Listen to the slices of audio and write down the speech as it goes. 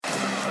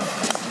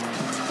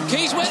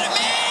He's with it,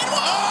 man!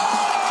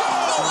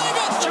 Oh,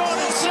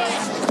 Jordan C.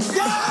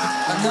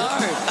 No!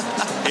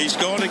 He's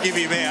gone to give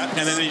him out,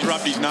 and then he's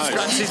rubbed his nose.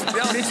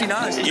 The old itchy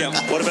nose. Yeah.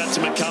 What about to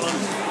McCullum,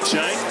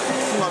 Shane?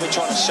 He might be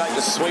trying to shake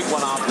a sweet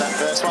one after that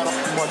first one.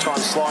 I might try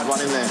and slide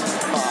one in there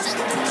fast.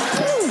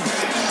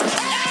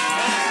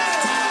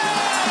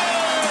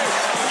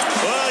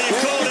 Well, you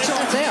called it.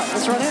 That's out.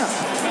 That's right out.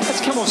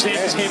 That's come on,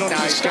 Sanders' head on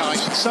his going.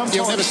 Sometimes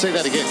You'll never see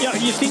that again. Yeah,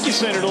 you think you've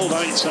seen it all,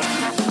 don't you, son?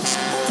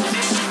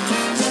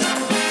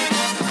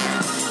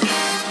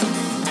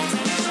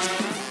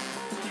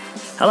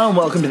 Hello and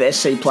welcome to the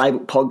SC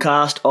Playbook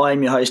Podcast. I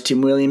am your host,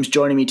 Tim Williams.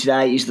 Joining me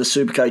today is the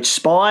Supercoach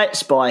Spy.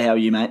 Spy, how are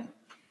you, mate?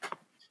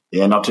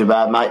 Yeah, not too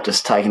bad, mate.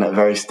 Just taking it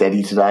very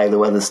steady today. The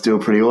weather's still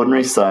pretty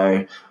ordinary, so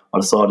I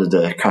decided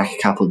to crack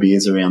a couple of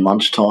beers around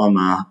lunchtime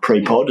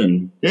pre-pod,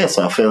 and yeah,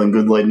 so I'm feeling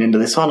good leading into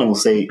this one, and we'll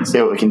see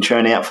what we can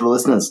churn out for the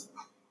listeners.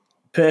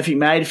 Perfect,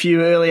 mate. A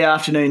few early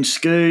afternoon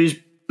scoos,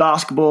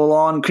 basketball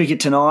on, cricket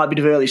tonight, a bit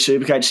of early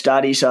Supercoach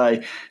study, so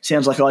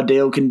sounds like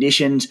ideal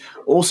conditions.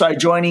 Also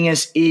joining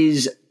us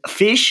is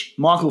Fish,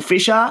 Michael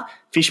Fisher.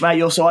 Fish, mate,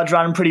 your side's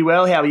running pretty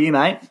well. How are you,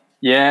 mate?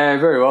 Yeah,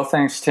 very well,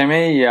 thanks,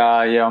 Timmy.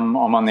 I'm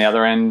on the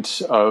other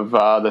end of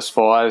the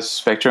Spies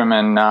spectrum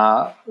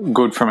and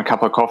good from a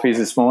couple of coffees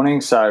this morning,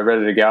 so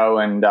ready to go.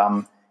 And,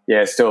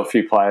 still a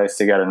few players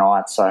to go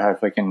tonight, so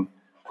hopefully can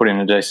put in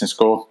a decent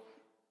score.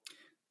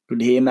 Good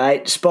to hear,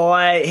 mate.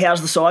 Spy,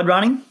 how's the side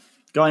running?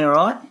 Going all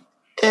right?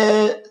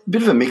 A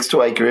bit of a mixed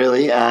week,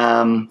 really.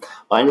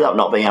 I ended up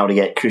not being able to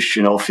get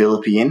Christian or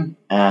Philippi in,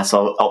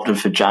 so I opted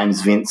for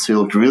James Vince, who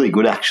looked really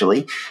good,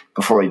 actually,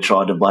 before he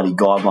tried to bloody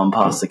guide one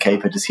past the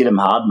keeper. Just hit him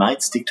hard,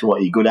 mate. Stick to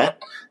what you're good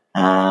at.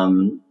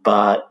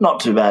 But not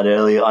too bad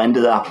early. I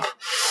ended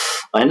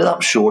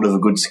up short of a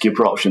good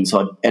skipper option, so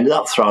I ended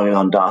up throwing it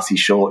on Darcy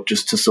Short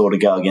just to sort of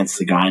go against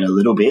the grain a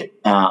little bit.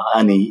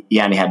 He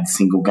only had a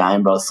single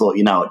game, but I thought,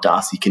 you know what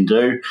Darcy can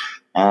do.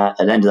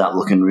 It ended up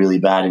looking really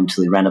bad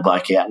until he ran a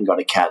bloke out and got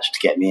a catch to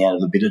get me out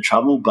of a bit of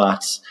trouble.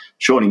 But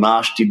Shawnee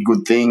Marsh did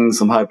good things.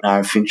 I'm hoping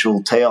Aaron Finch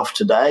will tee off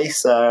today,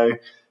 so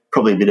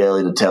probably a bit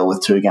early to tell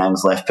with 2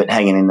 games left, but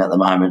hanging in at the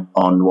moment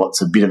on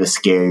what's a bit of a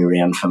scary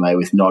round for me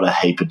with not a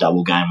heap of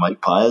double game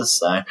week players.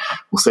 So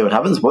we'll see what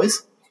happens,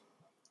 boys.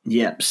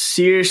 Yep,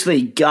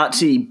 seriously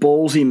gutsy,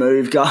 ballsy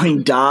move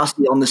going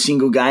Darcy on the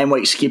single game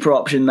week skipper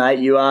option, mate.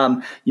 You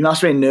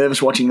must have been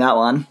nervous watching that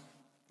one.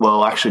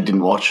 Well, I actually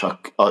didn't watch. You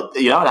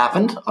know what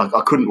happened?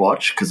 I couldn't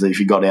watch because if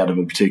he got out of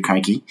it too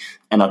cranky,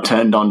 and I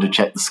turned on to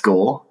check the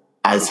score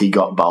as he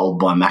got bowled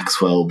by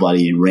Maxwell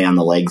bloody round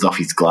the legs off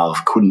his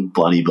glove. Couldn't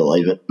bloody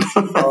believe it.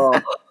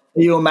 Are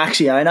you a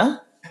Maxi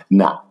owner?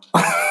 Nah.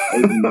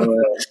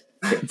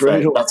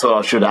 Brutal. So that's what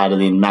I should have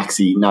added in.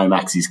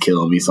 Maxi's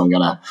killing me, so I'm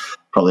going to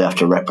probably have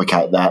to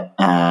rectify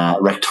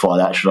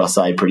that, should I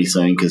say, pretty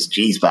soon because,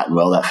 geez, batting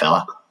well, that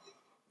fella.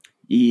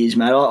 He is,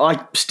 mate.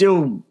 I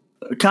still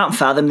can't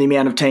fathom the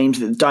amount of teams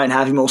that don't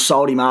have him or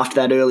sold him after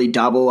that early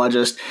double.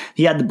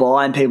 He had the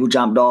bye and people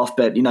jumped off,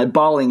 but,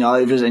 bowling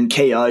overs and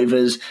key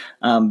overs,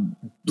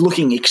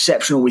 looking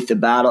exceptional with the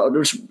bat.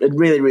 It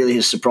really, really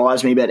has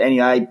surprised me. But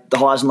anyway, the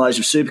highs and lows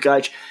of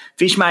Supercoach.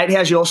 Fish, mate,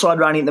 how's your side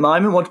running at the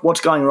moment? What's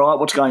going right?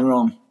 What's going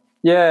wrong?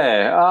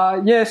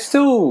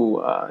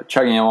 Still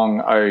chugging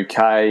along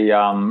okay.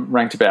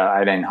 Ranked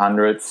about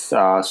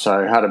 1800th,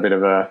 so had a bit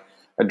of a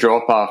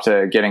drop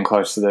after getting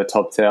close to the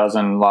top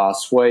 1,000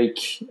 last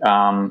week.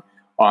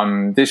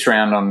 This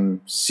round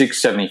I'm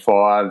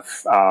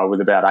 675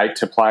 with about 8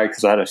 to play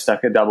because I had a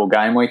stack of double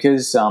game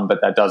weekers,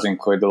 but that does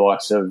include the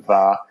likes of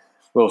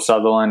Will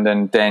Sutherland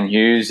and Dan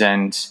Hughes,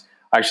 and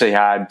I actually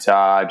had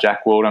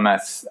Jack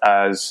Wildermuth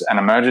as an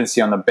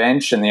emergency on the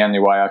bench, and the only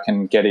way I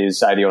can get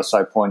his 80 or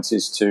so points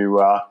is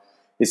to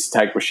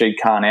take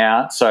Rashid Khan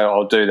out. So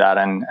I'll do that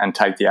and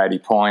take the 80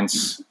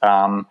 points.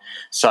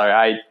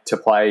 So 8 to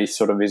play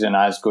sort of isn't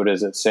as good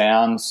as it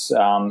sounds.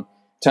 In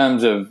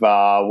terms of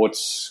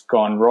what's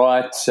gone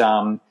right,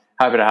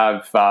 happy to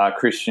have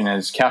Christian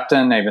as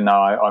captain, even though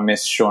I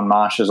missed Sean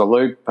Marsh as a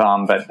loop,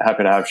 but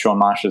happy to have Sean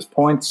Marsh's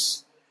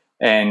points.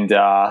 And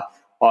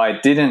I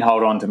didn't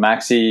hold on to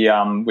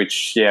Maxi,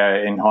 which,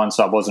 in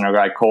hindsight wasn't a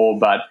great call,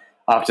 but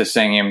after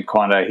seeing him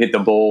kind of hit the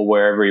ball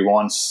wherever he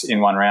wants in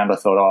one round, I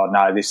thought, oh,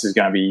 no, this is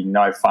going to be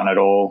no fun at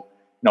all,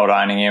 not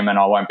owning him, and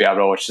I won't be able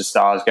to watch the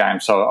Stars game.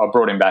 So I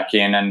brought him back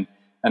in, and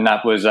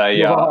that was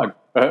a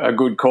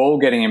good call,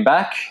 getting him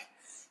back.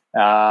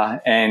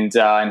 And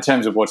in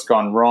terms of what's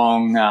gone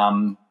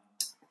wrong,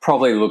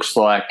 probably looks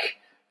like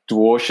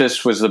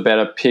Dwarshuis was the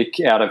better pick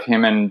out of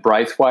him and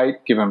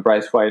Braithwaite, given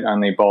Braithwaite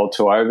only bowled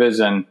 2 overs,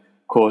 and,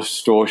 of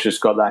course,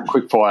 Dwarshuis got that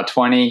quick-fire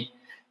 20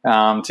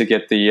 to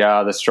get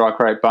the strike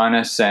rate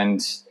bonus.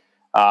 And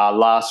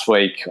last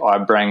week I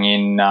bring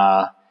in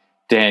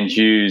Dan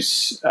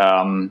Hughes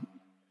in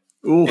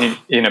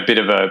a bit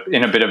of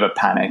a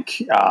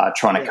panic,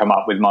 trying to come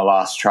up with my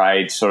last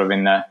trade sort of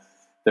in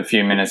the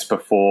few minutes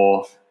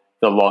before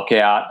the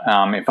lockout.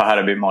 If I had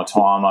a bit more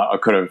time, I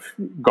could have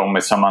gone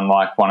with someone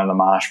like one of the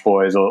Marsh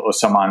boys or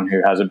someone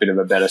who has a bit of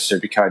a better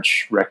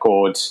Supercoach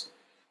record.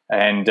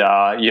 And,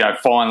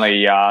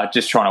 finally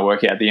just trying to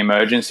work out the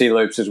emergency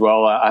loops as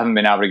well. I haven't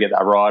been able to get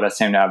that right. I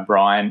seem to have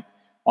Bryant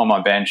on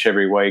my bench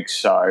every week.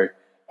 So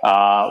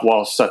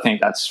whilst I think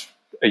that's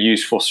a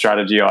useful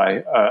strategy,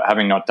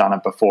 having not done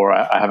it before,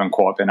 I haven't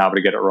quite been able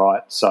to get it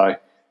right. So there's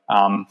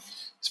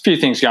a few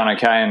things going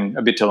okay and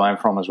a bit to learn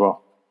from as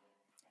well.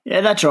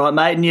 Yeah, that's right,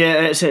 mate. And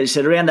as I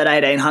said, around that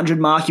 1,800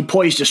 mark, you're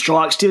poised to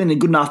strike, still in a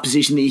good enough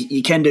position that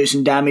you can do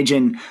some damage.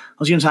 And I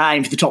was going to say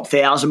aim for the top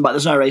 1,000, but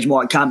there's no reason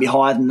why it can't be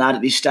higher than that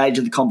at this stage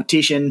of the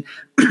competition.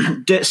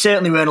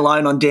 Certainly weren't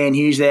alone on Dan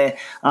Hughes there.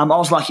 I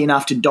was lucky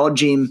enough to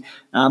dodge him,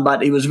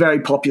 but he was a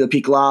very popular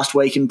pick last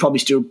week and probably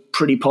still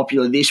pretty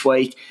popular this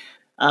week.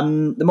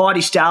 The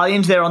Mighty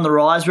Stallions, they're on the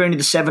rise. We're into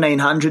the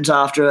 1,700s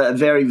after a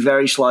very,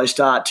 very slow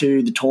start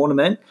to the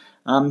tournament.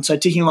 So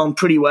ticking along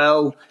pretty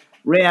well.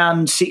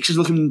 Round 6 is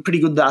looking pretty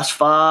good thus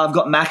far. I've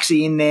got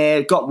Maxi in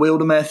there. Got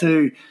Wildermuth,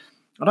 who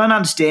I don't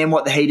understand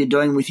what the Heat are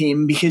doing with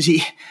him because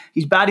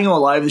he's batting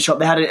all over the shop.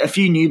 They had a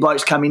few new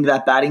blokes come into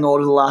that batting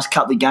order the last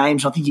couple of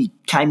games. I think he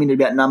came into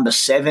about number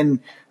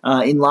 7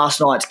 in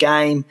last night's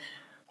game.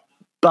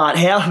 But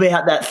how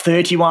about that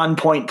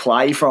 31-point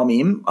play from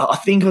him? I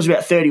think it was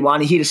about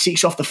 31. He hit a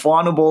 6 off the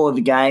final ball of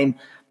the game,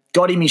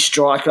 got him his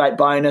strike rate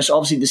bonus,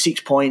 obviously the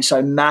 6 points,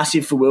 so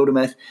massive for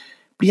Wildermuth.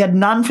 But he had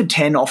none for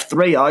 10 off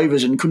 3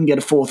 overs and couldn't get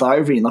a fourth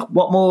over in. Like,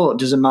 what more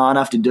does a man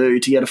have to do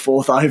to get a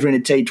fourth over in a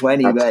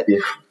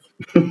T20?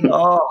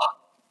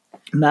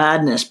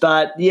 Madness.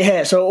 But,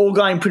 yeah, so all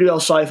going pretty well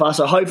so far.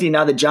 So hopefully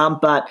another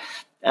jump. But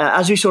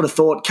as we sort of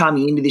thought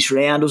coming into this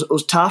round, it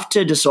was tough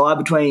to decide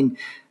between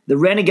the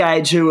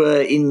Renegades, who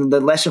were in the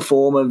lesser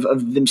form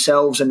of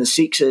themselves, and the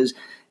Sixers,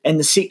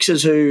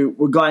 who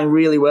were going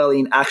really well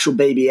in actual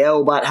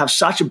BBL but have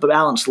such a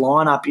balanced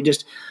lineup.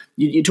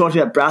 You talked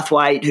about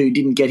Brathwaite, who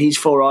didn't get his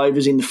 4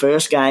 overs in the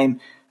first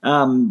game.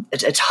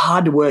 It's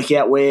hard to work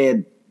out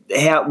where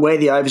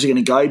the overs are going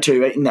to go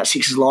to in that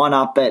Sixers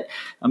lineup, but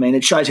I mean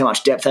it shows how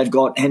much depth they've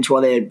got, hence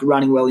why they're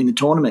running well in the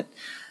tournament.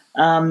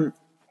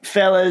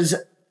 Fellas,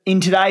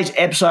 in today's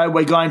episode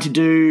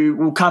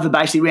we'll cover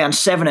basically rounds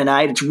 7 and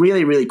 8. It's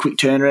really, really quick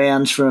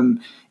turnarounds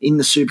from in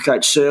the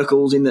Supercoach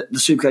circles, in the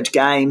Supercoach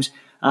games.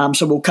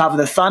 So we'll cover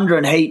the Thunder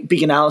and Heat,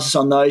 big analysis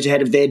on those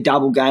ahead of their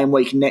double game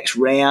week next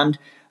round.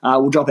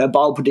 We'll drop our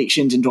bold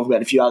predictions and talk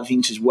about a few other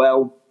things as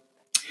well.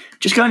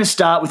 Just going to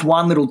start with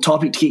one little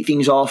topic to kick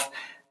things off,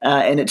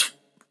 and it's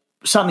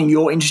something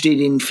you're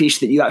interested in, Fish,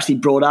 that you actually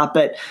brought up,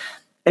 but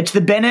it's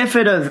the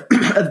benefit of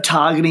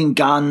targeting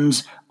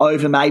guns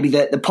over maybe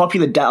the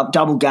popular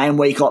double game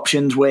week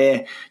options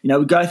where,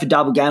 we go for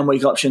double game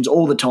week options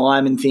all the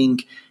time and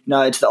think,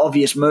 it's the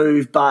obvious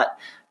move, but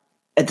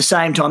at the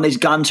same time, these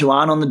guns who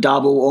aren't on the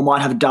double or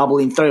might have a double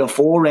in 3 or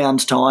 4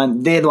 rounds'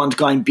 time, they're the ones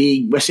going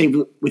big. We're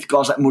seeing with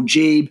guys like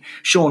Mujib,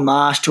 Sean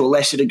Marsh to a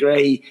lesser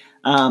degree.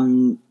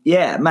 Mate,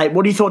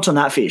 what are your thoughts on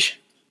that, Fish?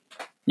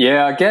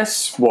 Yeah, I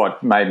guess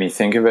what made me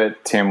think of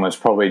it, Tim, was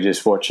probably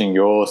just watching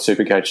your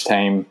Supercoach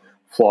team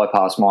fly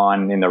past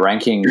mine in the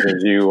rankings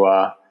as you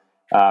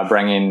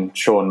bring in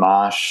Sean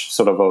Marsh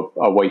sort of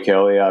a week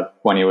earlier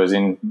when he was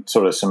in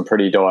sort of some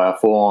pretty dire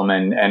form,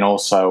 and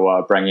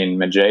also bring in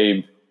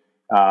Mujib,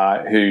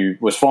 who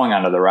was flying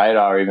under the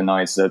radar, even though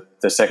he's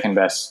the second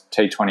best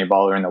T20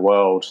 bowler in the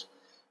world.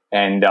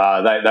 And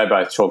they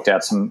both chalked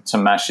out some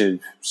massive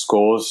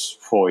scores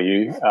for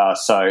you.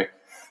 So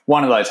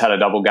one of those had a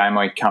double game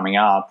week coming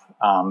up.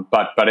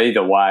 But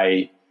either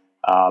way,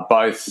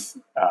 both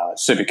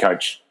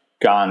Supercoach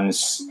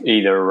guns,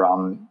 either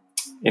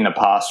in the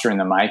past or in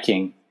the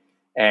making.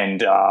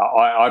 And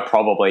I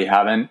probably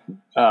haven't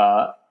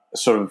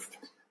sort of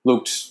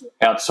looked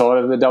outside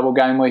of the double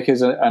game week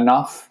as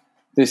enough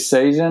this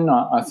season,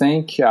 I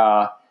think.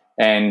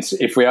 And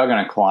if we are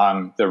going to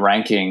climb the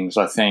rankings,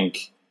 I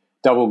think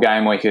double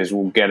game weekers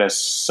will get us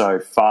so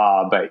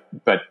far,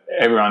 but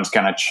everyone's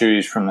going to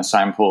choose from the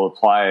same pool of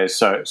players,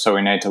 so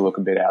we need to look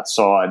a bit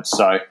outside.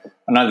 So I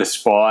know the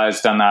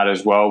Spy's done that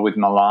as well with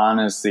Milan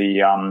as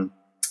the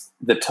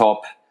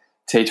top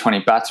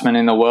T20 batsman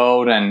in the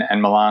world,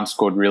 and Milan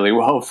scored really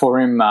well for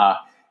him,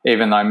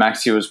 even though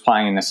Maxi was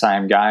playing in the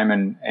same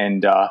game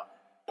and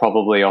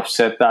probably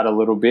offset that a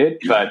little bit.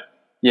 But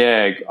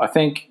yeah, I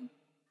think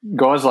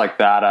guys like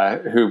that are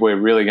who we're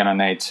really going to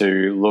need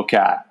to look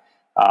at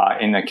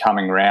in the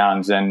coming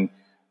rounds. And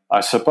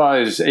I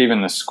suppose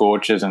even the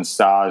Scorchers and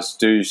Stars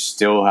do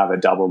still have a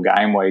double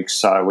game week,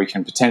 so we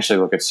can potentially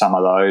look at some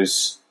of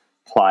those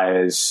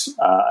players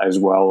as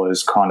well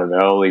as kind of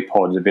early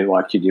pods, a bit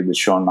like you did with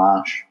Sean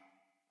Marsh.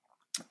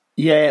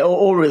 Yeah,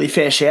 all really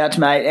fair shouts,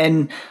 mate.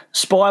 And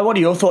Spy, what are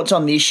your thoughts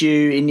on the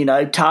issue in,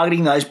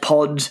 targeting those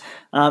pods?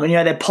 And,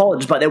 they're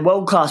pods, but they're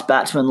world-class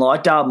batsmen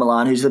like Darwin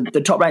Milan, who's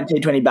the top-ranked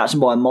T20 batsman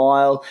by a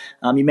mile.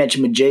 You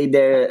mentioned Mujib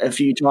there a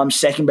few times,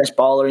 second-best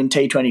bowler in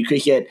T20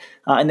 cricket.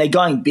 And they're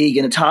going big,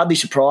 and it's hardly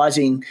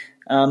surprising.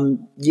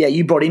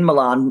 You brought in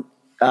Milan,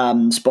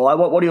 Spy.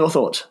 What are your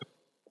thoughts?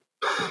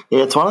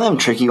 Yeah, it's one of them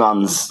tricky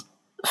ones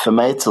for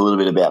me, it's a little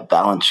bit about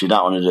balance. You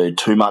don't want to do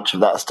too much of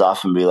that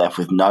stuff and be left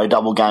with no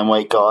double game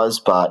week guys.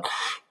 But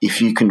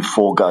if you can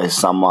forego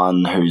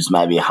someone who's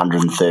maybe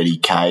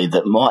 130k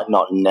that might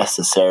not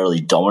necessarily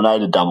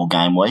dominate a double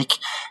game week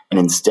and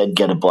instead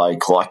get a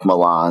bloke like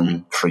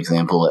Milan, for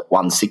example, at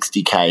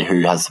 160k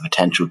who has the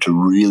potential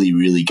to really,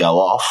 really go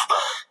off,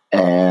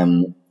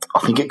 I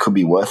think it could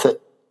be worth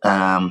it.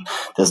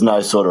 There's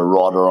no sort of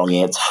right or wrong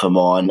answer for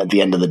mine. At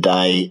the end of the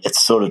day,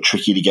 it's sort of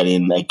tricky to get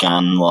in a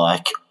gun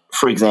like,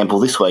 for example,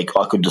 this week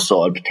I could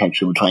decide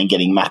potentially between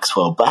getting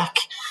Maxwell back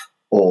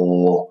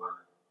or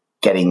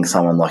getting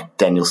someone like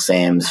Daniel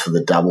Sams for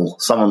the double.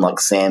 Someone like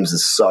Sams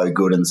is so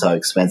good and so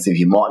expensive,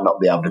 you might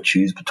not be able to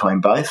choose between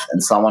both.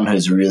 And someone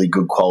who's really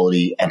good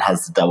quality and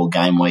has the double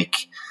game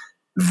week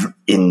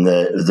in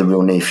the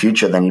real near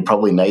future, then you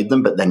probably need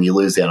them, but then you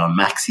lose out on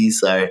Maxi.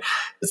 So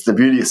it's the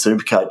beauty of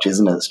Supercoach,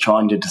 isn't it? It's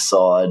trying to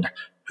decide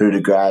who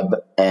to grab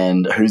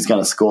and who's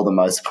going to score the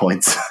most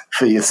points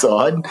for your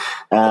side.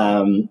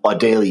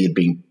 Ideally,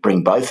 you'd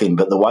bring both in,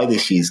 but the way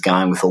this year's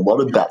going with a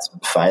lot of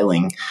batsmen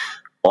failing,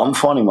 I'm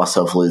finding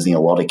myself losing a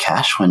lot of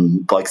cash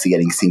when blokes are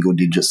getting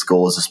single-digit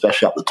scores,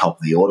 especially up the top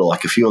of the order.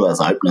 Like a few of those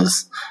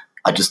openers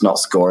are just not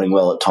scoring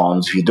well at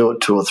times. If you do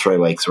it 2 or 3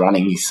 weeks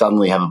running, you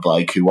suddenly have a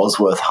bloke who was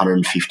worth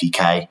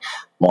 150k,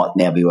 might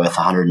now be worth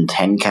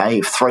 110k.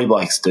 If 3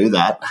 blokes do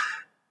that,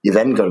 you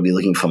then got to be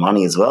looking for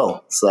money as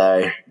well.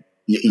 So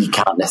you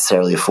can't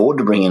necessarily afford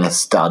to bring in a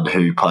stud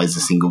who plays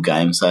a single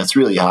game. So it's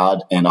really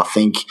hard. And I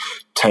think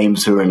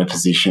teams who are in a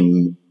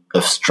position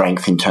of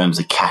strength in terms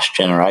of cash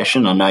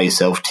generation, I know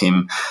yourself,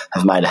 Tim,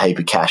 have made a heap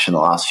of cash in the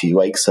last few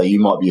weeks. So you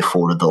might be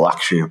afforded the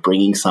luxury of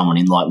bringing someone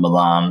in like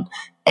Milan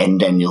and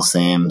Daniel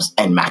Sams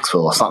and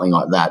Maxwell or something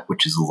like that,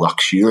 which is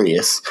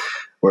luxurious.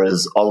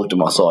 Whereas I looked at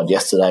my side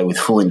yesterday with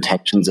full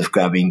intentions of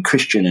grabbing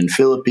Christian and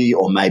Philippi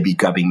or maybe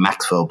grabbing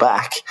Maxwell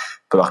back,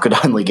 but I could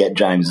only get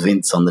James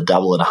Vince on the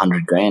double at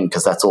 100 grand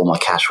because that's all my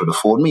cash would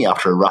afford me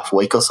after a rough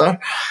week or so.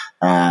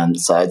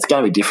 So it's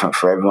going to be different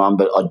for everyone,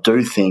 but I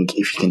do think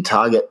if you can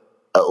target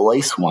at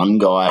least one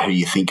guy who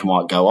you think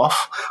might go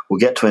off, we'll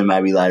get to him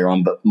maybe later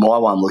on, but my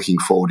one looking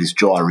forward is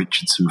Jai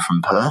Richardson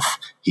from Perth.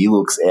 He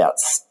looks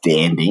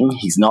outstanding.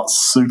 He's not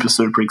super,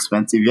 super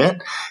expensive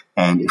yet,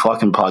 and if I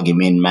can plug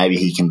him in, maybe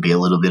he can be a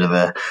little bit of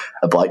a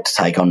bloke to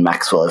take on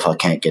Maxwell if I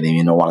can't get him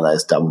in, or one of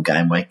those double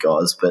game week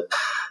guys. But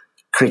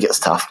cricket's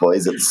tough,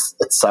 boys. It's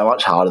so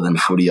much harder than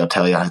footy, I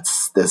tell you.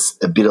 There's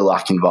a bit of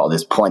luck involved.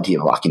 There's plenty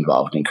of luck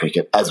involved in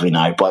cricket. As we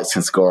know, blokes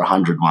can score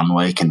 100 one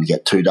week and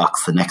get 2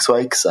 ducks the next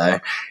week, so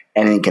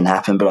anything can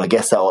happen, but I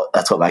guess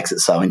that's what makes it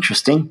so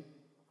interesting.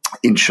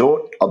 In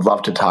short, I'd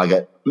love to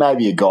target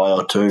maybe a guy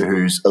or two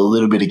who's a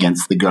little bit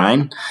against the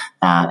grain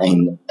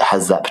and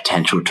has that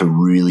potential to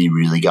really,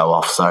 really go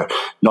off. So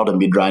not a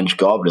mid-range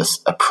guy, but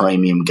a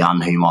premium gun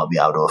who you might be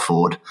able to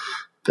afford.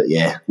 But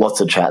yeah,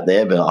 lots of chat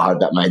there, but I hope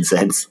that made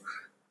sense.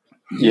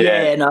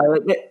 Yeah, no,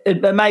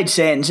 it made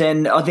sense.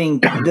 And I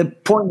think the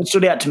point that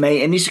stood out to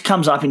me, and this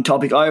comes up in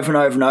topic over and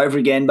over and over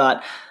again,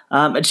 but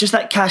it's just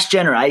that cash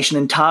generation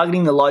and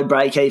targeting the low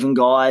break-even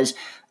guys.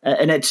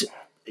 And it's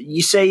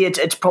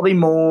probably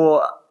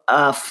more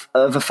of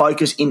a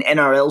focus in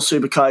NRL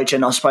Supercoach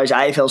and I suppose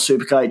AFL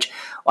Supercoach.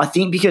 I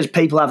think because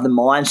people have the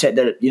mindset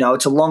that,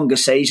 it's a longer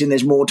season,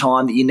 there's more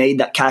time that you need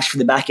that cash for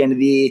the back end of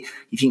the year.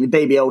 You think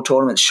the BBL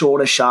tournament's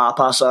shorter,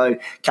 sharper, so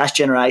cash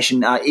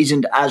generation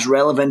isn't as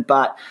relevant.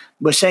 But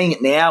we're seeing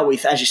it now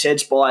with, as you said,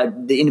 Spy,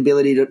 the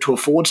inability to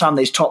afford some of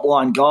these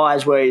top-line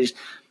guys, whereas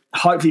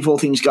hopefully if all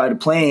things go to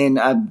plan,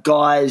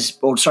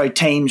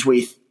 teams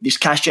with this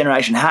cash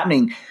generation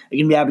happening are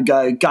going to be able to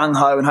go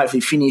gung-ho and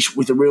hopefully finish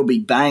with a real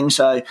big bang.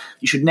 So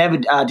you should never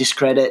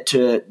discredit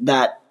to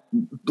that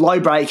low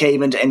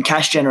break-evens and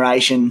cash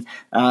generation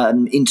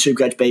in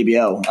Supercoach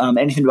BBL.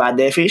 Anything to add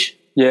there, Fish?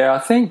 Yeah, I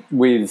think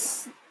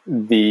with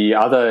the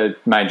other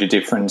major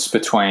difference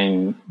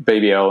between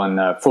BBL and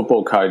the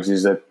football codes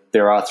is that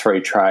there are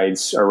 3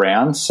 trades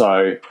around,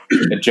 so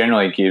it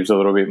generally gives a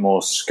little bit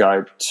more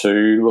scope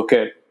to look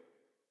at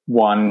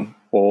 1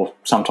 or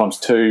sometimes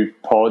 2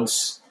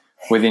 pods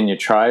within your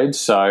trade.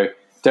 So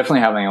definitely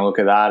having a look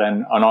at that.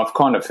 And I've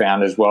kind of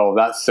found as well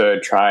that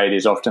 3rd trade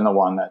is often the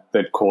one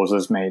that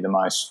causes me the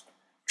most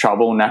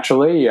trouble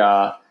naturally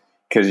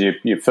because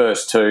your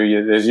first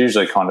 2, there's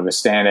usually kind of a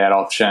standout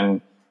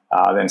option,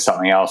 then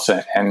something else,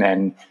 and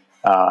then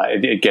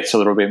it gets a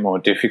little bit more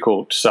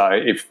difficult. So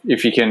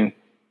if you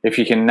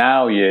can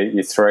nail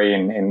your 3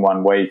 in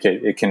 1 week,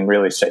 it can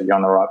really set you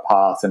on the right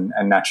path, and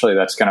naturally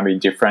that's going to be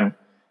different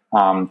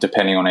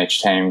depending on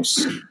each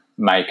team's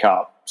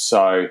makeup.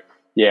 So,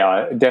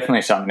 yeah,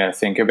 definitely something to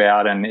think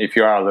about. And if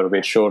you are a little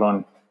bit short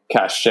on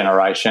cash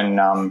generation,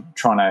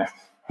 trying to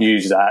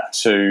use that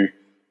to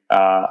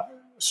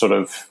sort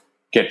of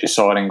get your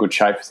side in good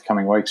shape for the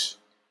coming weeks.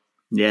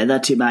 Yeah,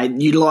 that's it, mate.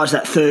 Utilise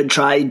that 3rd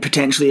trade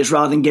potentially as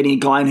rather than getting a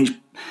guy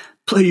in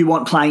who you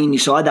want playing in your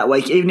side that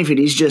week, even if it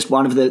is just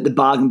one of the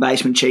bargain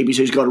basement cheapies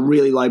who's got a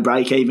really low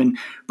break even,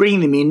 bringing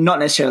them in, not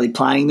necessarily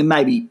playing them,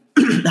 maybe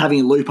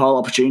having a loophole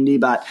opportunity,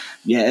 but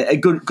yeah, a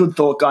good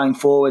thought going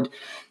forward.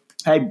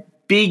 Hey,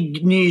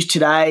 big news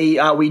today.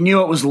 We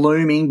knew it was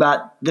looming,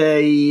 but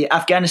the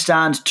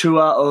Afghanistan's tour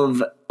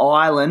of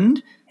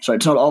Ireland, sorry,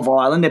 it's not of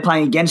Ireland, they're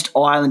playing against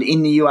Ireland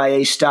in the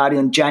UAE starting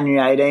on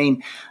January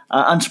 18.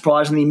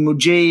 Unsurprisingly,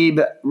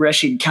 Mujib,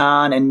 Rashid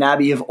Khan and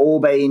Nabi have all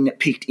been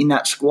picked in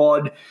that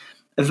squad.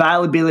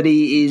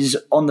 Availability is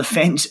on the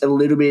fence a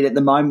little bit at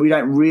the moment. We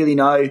don't really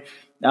know.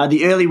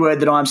 The early word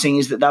that I'm seeing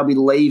is that they'll be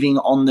leaving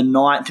on the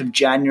 9th of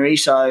January,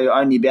 so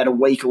only about a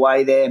week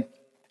away there.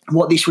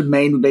 What this would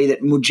mean would be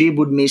that Mujib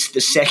would miss the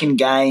second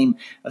game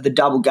of the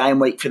double game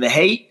week for the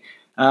Heat.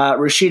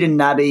 Rashid and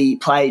Nabi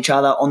play each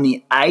other on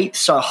the 8th,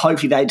 so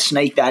hopefully they'd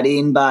sneak that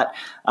in, but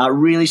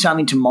really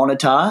something to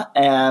monitor.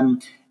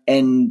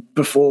 And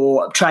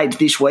before trades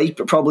this week,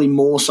 but probably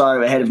more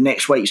so ahead of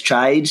next week's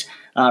trades.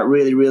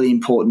 Really, really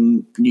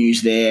important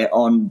news there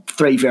on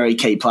three very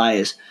key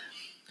players.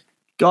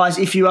 Guys,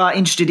 if you are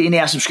interested in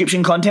our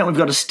subscription content, we've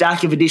got a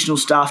stack of additional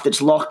stuff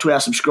that's locked to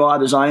our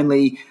subscribers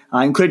only,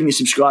 including the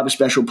subscriber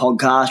special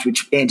podcast,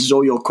 which answers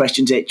all your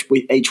questions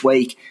each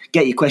week.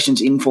 Get your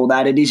questions in for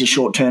that. It is a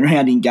short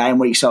turnaround in game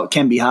week, so it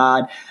can be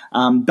hard.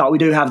 But we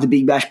do have the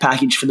Big Bash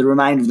package for the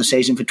remainder of the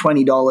season for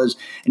 $20.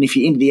 And if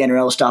you're into the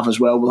NRL stuff as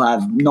well, we'll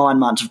have 9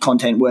 months of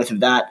content worth of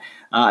that.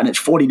 And it's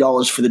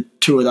 $40 for the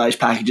two of those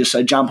packages.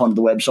 So jump onto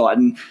the website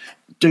and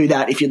do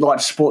that if you'd like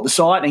to support the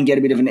site and get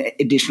a bit of an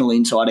additional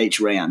insight each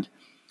round.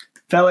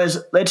 Fellas,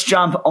 let's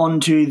jump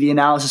onto the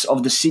analysis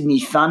of the Sydney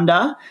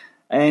Thunder.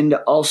 And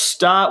I'll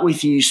start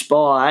with you,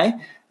 Spy.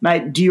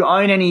 Mate, do you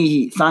own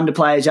any Thunder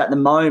players at the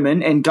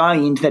moment? And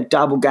going into that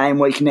double game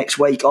week next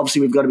week,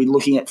 obviously we've got to be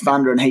looking at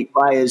Thunder and Heat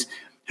players.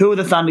 Who are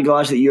the Thunder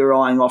guys that you're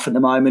eyeing off at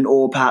the moment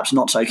or perhaps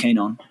not so keen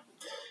on?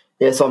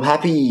 Yeah, so I'm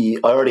happy.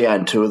 I already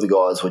own two of the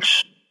guys,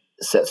 which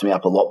sets me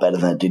up a lot better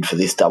than it did for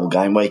this double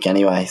game week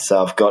anyway.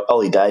 So I've got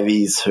Ollie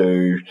Davies,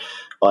 who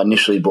I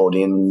initially bought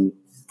in.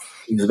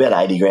 He was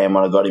about 80 grand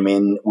when I got him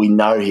in. We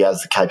know he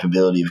has the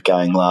capability of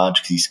going large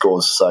because he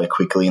scores so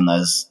quickly in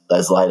those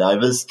late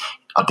overs.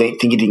 I think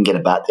he didn't get a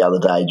bat the other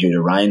day due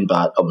to rain,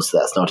 but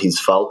obviously that's not his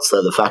fault.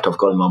 So the fact I've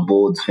got him on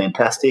board is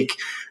fantastic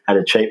at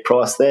a cheap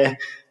price there.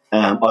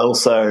 I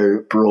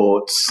also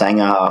brought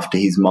Sanger after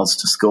his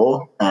monster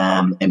score,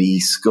 and he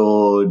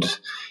scored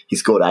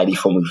 80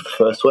 for me the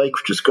first week,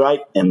 which was great.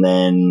 And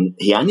then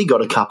he only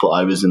got a couple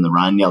of overs in the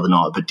rain the other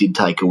night, but did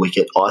take a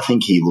wicket. I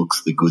think he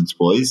looks the goods,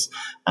 boys.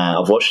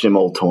 I've watched him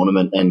all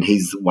tournament, and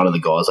he's one of the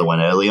guys I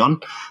went early on.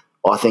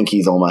 I think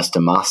he's almost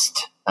a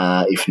must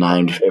if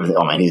named.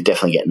 He'll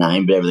definitely get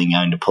named, but everything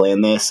going to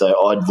plan there.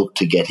 So I'd look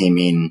to get him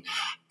in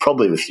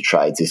probably with your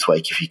trades this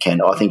week if you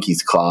can. I think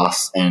he's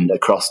class, and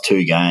across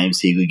 2 games,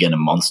 he could get a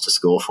monster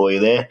score for you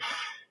there.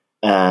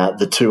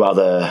 The two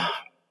other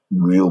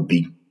real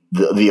big,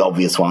 the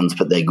obvious ones,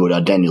 but they're good,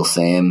 are Daniel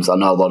Sams. I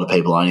know a lot of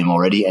people own him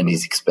already, and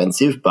he's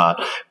expensive,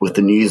 but with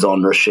the news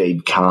on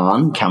Rashid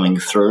Khan coming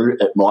through,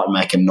 it might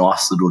make a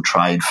nice little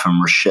trade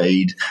from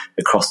Rashid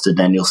across to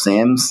Daniel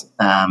Sams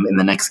in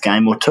the next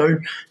game or two.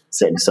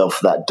 Setting yourself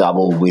for that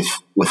double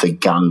with a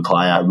gun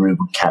player, a real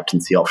good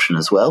captaincy option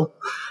as well.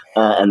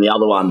 And the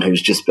other one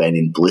who's just been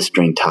in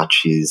blistering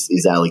touch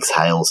is Alex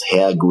Hales.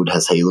 How good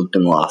has he looked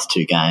in the last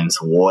 2 games?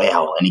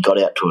 Wow. And he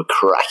got out to a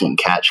cracking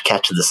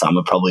catch of the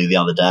summer probably the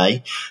other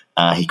day.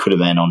 He could have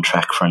been on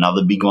track for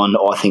another big one.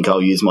 I think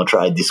I'll use my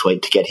trade this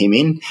week to get him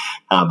in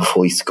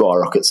before he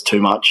skyrockets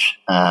too much.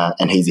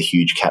 And he's a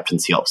huge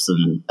captaincy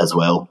option as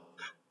well,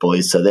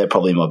 boys. So they're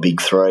probably my big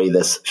 3.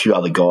 There's a few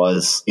other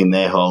guys in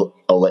there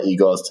I'll let you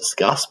guys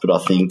discuss, but I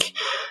think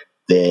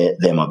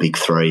they're my big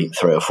 3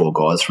 or 4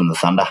 guys from the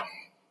Thunder.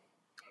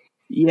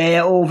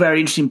 Yeah, all very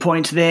interesting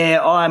points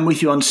there. I'm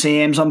with you on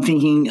Sams. I'm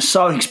thinking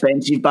so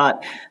expensive,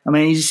 but I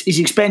mean he's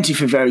expensive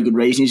for a very good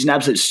reason. He's an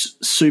absolute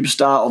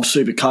superstar of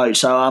Supercoach,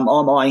 so I'm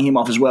eyeing him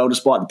off as well,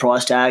 despite the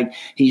price tag.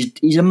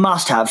 He's a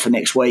must-have for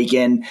next week,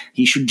 and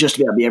he should just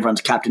about be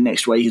everyone's captain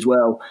next week as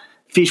well.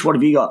 Fish, what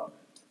have you got?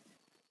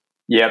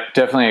 Yep,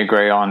 definitely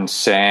agree on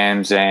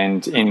Sams,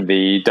 and in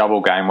the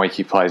double game week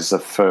he plays the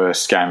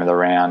first game of the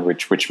round,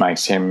 which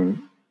makes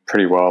him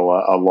pretty well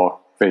a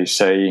lock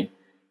VC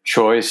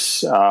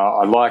choice.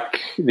 I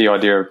like the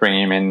idea of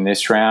bringing him in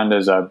this round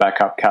as a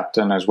backup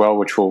captain as well,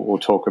 which we'll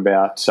talk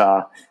about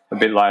a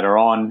bit later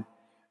on.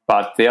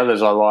 But the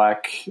others I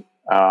like,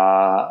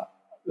 the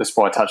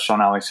Spy touched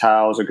on Alex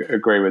Hales,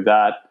 agree with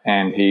that,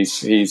 and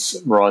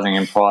he's rising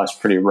in price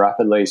pretty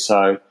rapidly,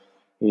 so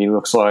he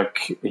looks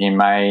like he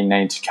may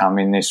need to come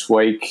in this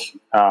week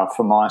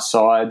for my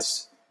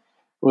sides.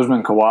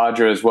 Usman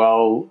Khawaja as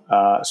well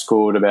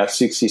scored about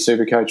 60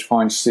 Supercoach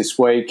points this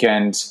week,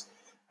 and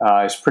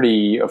it's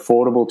pretty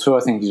affordable too. I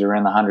think he's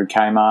around the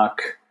 100k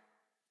mark.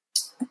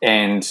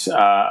 And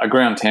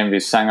agree on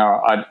Tanvir Sanger.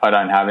 I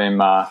don't have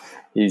him.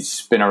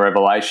 He's been a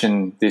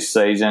revelation this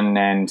season,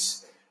 and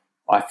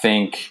I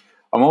think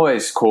I'm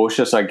always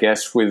cautious, I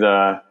guess, with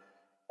a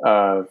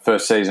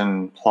first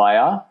season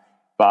player,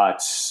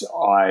 but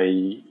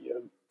I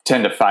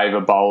tend to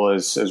favour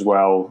bowlers as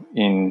well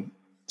in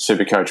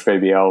Supercoach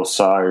BBL,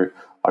 so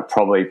I'd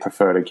probably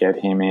prefer to get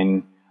him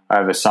in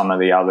over some of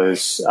the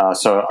others.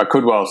 So I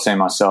could well see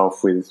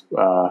myself with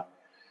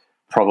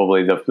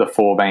probably the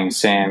four being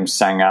Sam,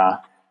 Sanger,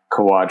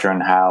 Kawadra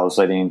and Hales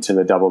leading into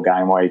the double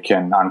game week.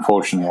 And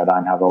unfortunately, I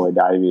don't have Ollie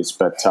Davies,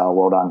 but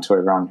well done to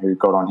everyone who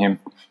got on him.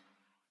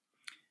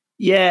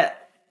 Yeah,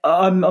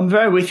 I'm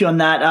very with you on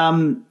that.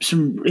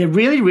 Some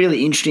really,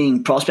 really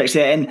interesting prospects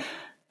there. And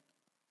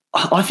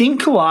I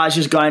think Kawaj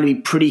is going to be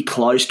pretty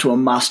close to a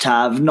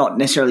must-have, not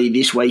necessarily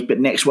this week, but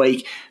next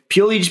week,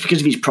 purely just because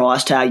of his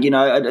price tag. You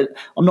know,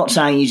 I'm not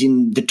saying he's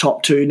in the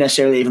top two,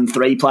 necessarily even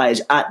three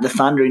players at the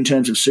Thunder in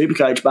terms of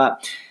Supercoach,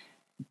 but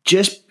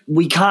just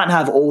we can't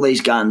have all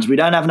these guns. We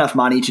don't have enough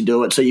money to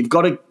do it, so you've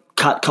got to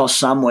cut costs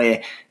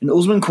somewhere. And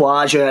Usman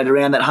Khawaja at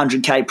around that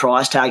 100K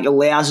price tag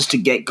allows us to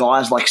get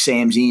guys like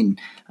Sam's in.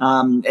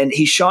 And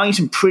he's showing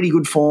some pretty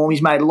good form.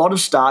 He's made a lot of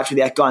starts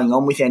without going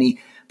on with any,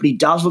 but he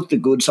does look the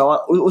good.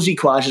 So Uzi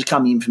Khawaja's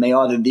coming in for me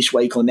either this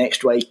week or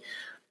next week.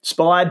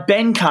 Spy,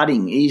 Ben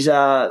Cutting. He's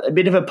a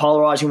bit of a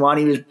polarising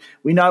one.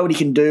 We know what he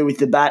can do with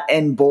the bat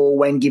and ball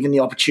when given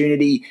the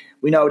opportunity.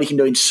 We know what he can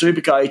do in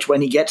Supercoach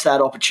when he gets that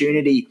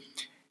opportunity.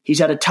 He's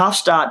had a tough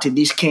start to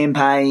this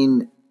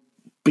campaign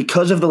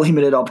because of the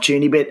limited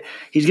opportunity, but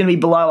he's going to be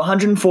below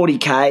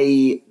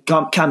 140K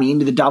coming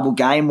into the double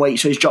game week,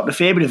 so he's dropped a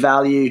fair bit of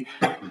value.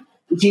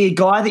 Is he a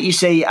guy that you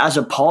see as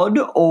a pod,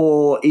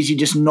 or is he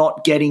just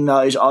not getting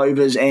those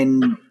overs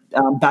and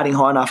batting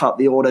high enough up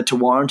the order to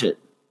warrant it?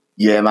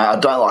 Yeah, mate, I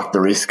don't like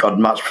the risk. I'd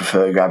much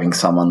prefer grabbing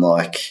someone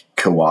like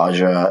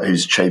Khawaja,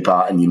 who's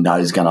cheaper and you know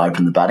he's going to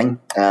open the batting.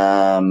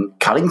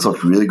 Cutting's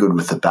looked really good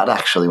with the bat,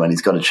 actually, when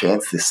he's got a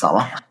chance this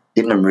summer.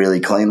 Hitting them really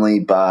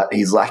cleanly, but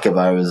his lack of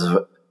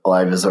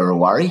overs are a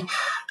worry.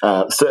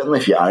 Certainly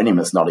if you own him,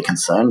 it's not a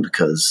concern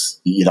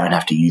because you don't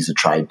have to use a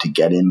trade to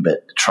get him,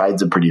 but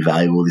trades are pretty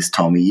valuable this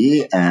time of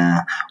year.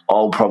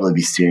 I'll probably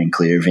be steering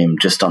clear of him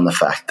just on the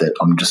fact that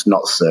I'm just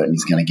not certain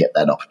he's going to get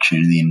that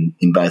opportunity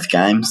in both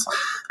games.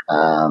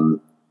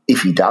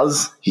 If he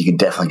does, he could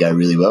definitely go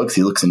really well because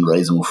he looks in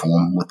reasonable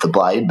form with the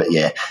blade, but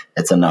yeah,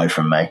 it's a no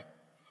from me.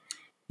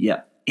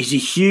 Yeah. He's a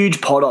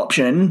huge pod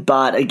option,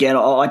 but again,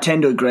 I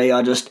tend to agree.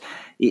 I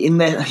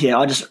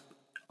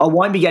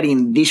won't be getting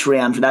him this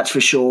round, that's for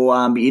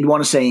sure. But you'd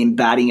want to see him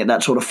batting at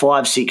that sort of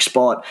 5-6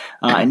 spot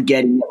and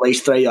getting at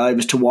least 3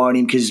 overs to warrant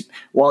him because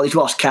while he's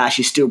lost cash,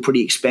 he's still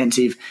pretty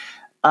expensive.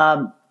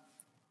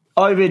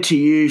 Over to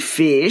you,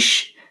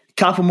 Fish. A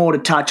couple more to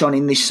touch on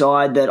in this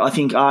side that I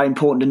think are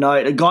important to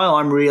note. A guy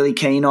I'm really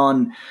keen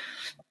on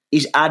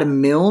is Adam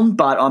Milne,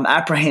 but I'm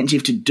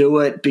apprehensive to do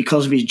it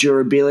because of his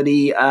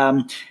durability.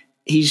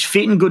 He's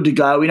fit and good to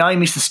go. We know he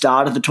missed the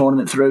start of the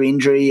tournament through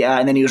injury,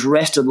 and then he was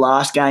rested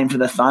last game for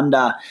the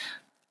Thunder.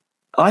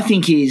 I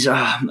think he's,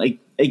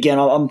 again,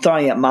 I'm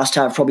throwing out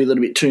must-have probably a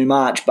little bit too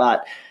much,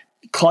 but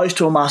close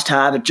to a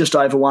must-have at just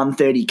over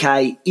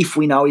 130K if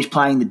we know he's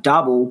playing the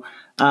double.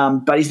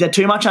 But is there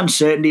too much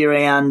uncertainty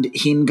around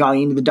him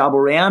going into the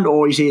double round,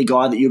 or is he a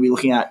guy that you'll be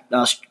looking at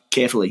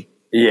carefully?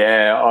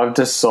 Yeah, I've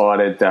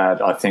decided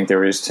that I think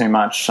there is too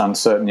much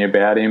uncertainty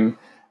about him,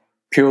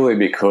 purely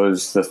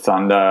because the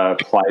Thunder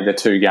played the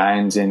 2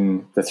 games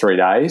in the 3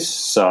 days.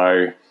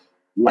 So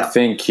I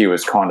think he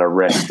was kind of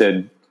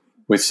rested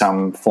with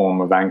some form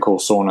of ankle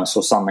soreness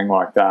or something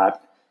like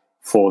that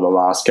for the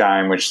last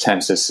game, which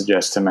tends to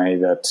suggest to me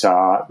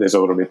that there's a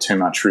little bit too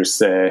much risk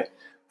there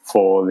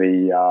for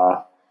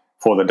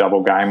the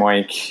double game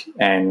week.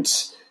 And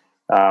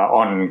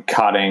on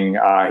Cutting,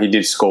 he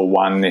did score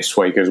 1 this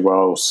week as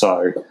well.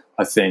 So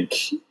I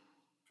think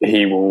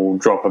he will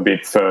drop a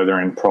bit further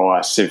in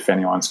price if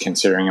anyone's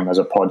considering him as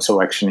a pod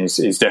selection.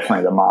 He's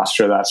definitely the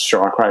master of that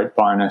strike rate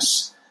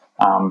bonus,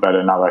 but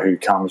another who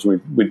comes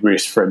with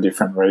risk for a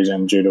different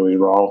reason due to his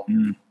role.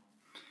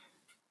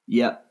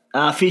 Yeah.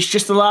 Fish,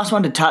 just the last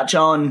one to touch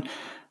on.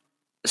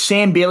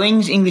 Sam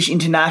Billings, English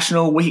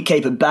international,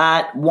 wicketkeeper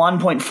bat,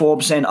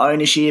 1.4%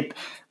 ownership.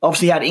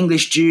 Obviously had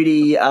English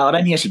duty. I don't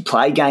think he actually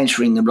played games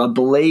for England, but I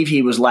believe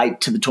he was late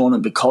to the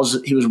tournament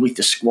because he was with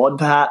the squad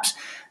perhaps.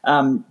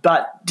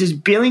 But does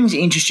Billings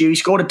interest you? He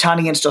scored a ton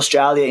against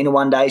Australia in a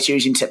one-day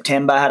series in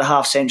September, had a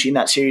half century in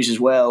that series as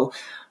well.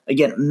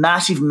 Again,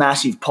 massive,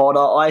 massive pod.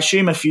 I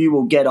assume a few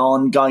will get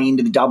on going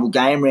into the double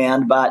game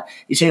round, but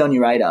is he on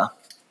your radar?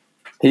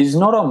 He's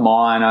not on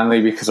mine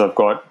only because I've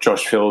got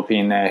Josh Philippe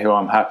in there who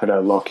I'm happy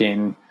to lock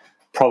in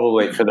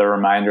probably for the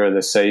remainder of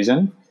the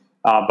season.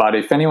 But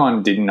if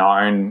anyone didn't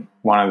own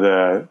one of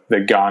the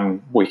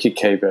gun wicket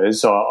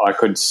keepers, I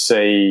could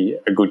see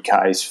a good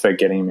case for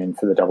getting him in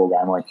for the double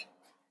game week.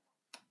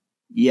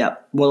 Yeah,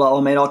 well, I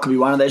mean, I could be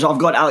one of those. I've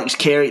got Alex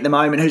Carey at the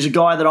moment, who's a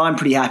guy that I'm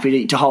pretty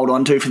happy to hold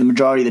on to for the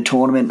majority of the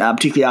tournament,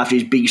 particularly after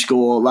his big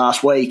score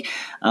last week.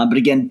 But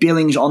again,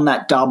 Billings on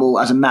that double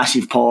as a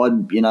massive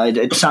pod, you know,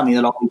 it's something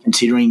that I'll be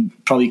considering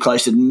probably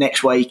closer to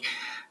next week.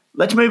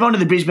 Let's move on to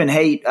the Brisbane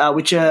Heat,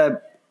 which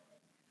are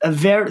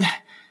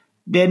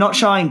they're not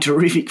showing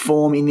terrific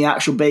form in the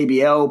actual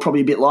BBL,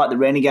 probably a bit like the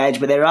Renegades,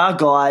 but there are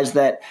guys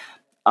that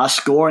are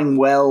scoring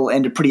well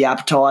and are pretty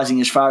appetising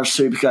as far as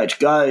Supercoach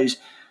goes.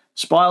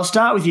 Spy, I'll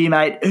start with you,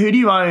 mate. Who do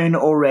you own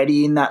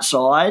already in that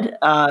side?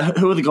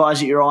 Who are the guys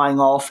that you're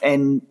eyeing off?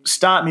 And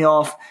start me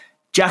off,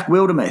 Jack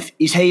Wildermuth.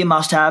 Is he a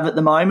must-have at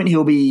the moment?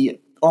 He'll be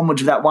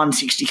onwards of that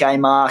 160k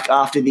mark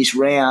after this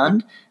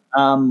round.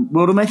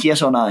 Wildermuth,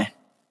 yes or no?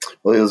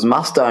 Well, he was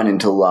must-own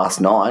until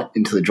last night,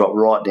 until he dropped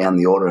right down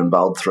the order and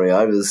bowled 3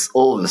 overs.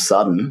 All of a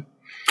sudden,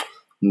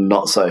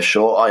 not so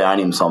sure. I own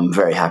him, so I'm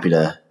very happy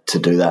to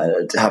do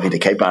that. Happy to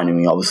keep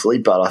owning him, obviously,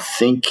 but I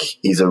think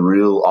he's I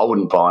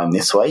wouldn't buy him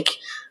this week.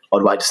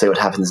 I'd wait to see what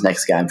happens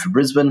next game for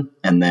Brisbane,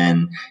 and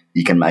then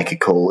you can make a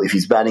call. If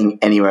he's batting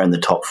anywhere in the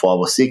top 5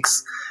 or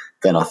 6,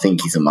 then I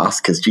think he's a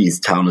must because, he's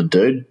a talented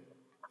dude.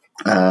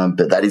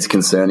 But that is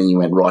concerning. He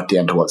went right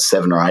down to,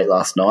 7 or 8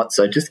 last night.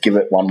 So just give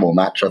it one more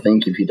match, I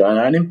think, if you don't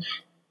own him,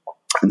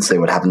 and see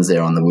what happens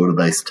there on the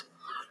Wildebeest.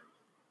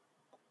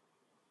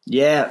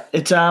 Yeah,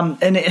 it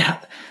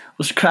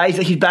was crazy.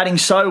 Like, he's batting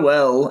so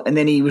well, and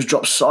then he was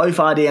dropped so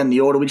far down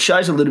the order, which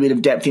shows a little bit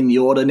of depth in the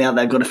order. Now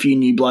they've got a few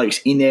new blokes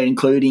in there,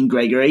 including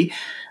Gregory.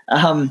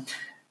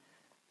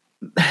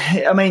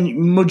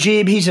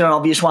 Mujib, he's an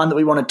obvious one that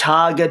we want to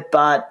target,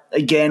 but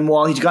again,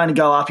 while he's going to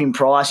go up in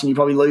price and you're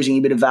probably losing a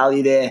bit of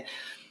value there,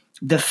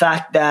 the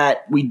fact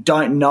that we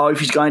don't know if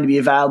he's going to be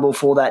available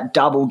for that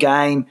double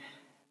game,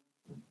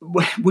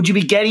 would you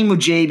be getting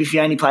Mujib if he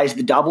only plays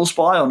the double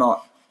spy or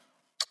not?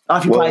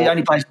 If he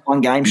only plays one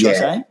game, should I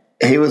say?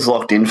 He was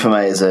locked in for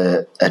me as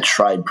a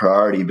trade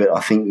priority, but I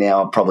think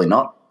now probably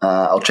not.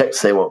 I'll check to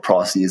see what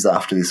price he is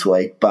after this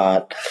week,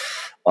 but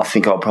I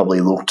think I'll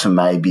probably look to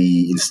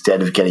maybe,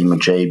 instead of getting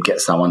Mujib,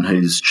 get someone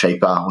who's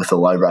cheaper with a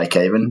low break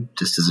even,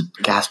 just as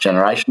a gas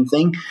generation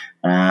thing.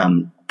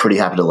 Pretty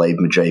happy to leave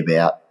Mujib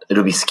out.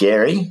 It'll be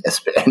scary,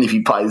 and if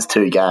he plays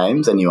 2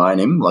 games and you own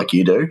him like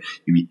you do,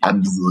 you'll be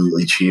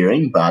absolutely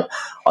cheering. But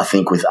I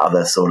think with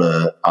other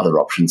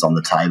options on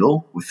the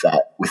table, with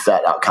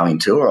that upcoming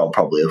tour, I'll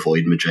probably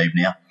avoid Mujib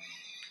now.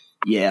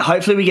 Yeah,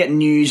 hopefully we get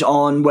news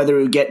on whether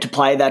we'll get to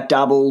play that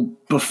double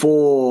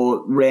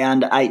before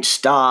round 8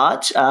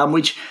 starts,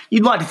 which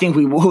you'd like to think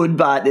we would,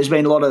 but there's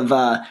been a lot of,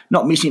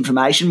 not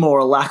misinformation, more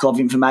a lack of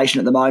information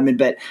at the moment.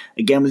 But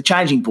again, with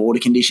changing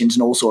border conditions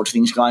and all sorts of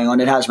things going on,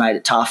 it has made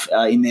it tough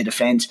in their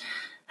defence.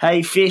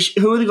 Hey, Fish,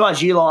 who are the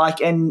guys you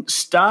like? And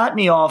start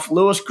me off,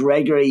 Lewis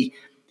Gregory.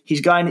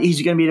 He's going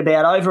to be at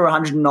about over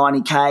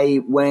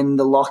 190k when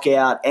the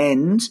lockout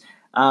ends.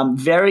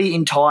 Very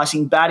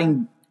enticing,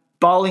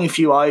 bowling a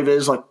few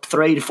overs, like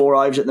 3 to 4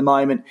 overs at the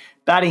moment.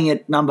 Batting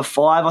at number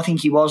 5, I think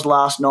he was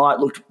last night,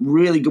 looked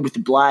really good with the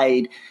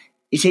blade.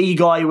 Is he a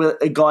guy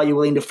you're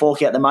willing to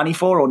fork out the money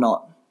for or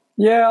not?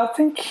 Yeah, I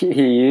think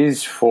he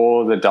is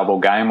for the double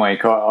game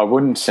week. I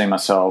wouldn't see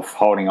myself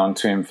holding on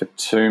to him for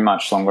too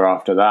much longer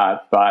after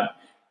that. But,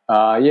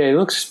 he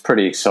looks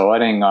pretty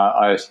exciting.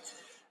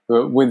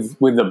 With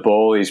the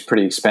ball, he's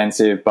pretty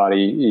expensive, but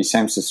he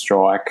seems to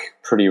strike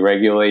pretty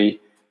regularly,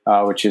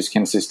 which is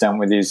consistent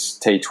with his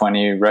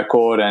T20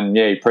 record. And,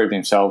 he proved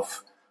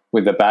himself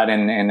with the bat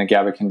in the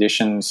Gabba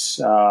conditions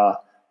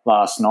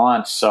last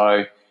night.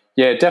 So,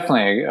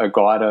 definitely a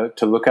guy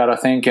to look at, I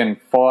think. And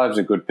 5's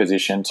a good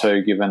position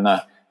too, given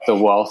the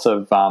wealth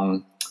of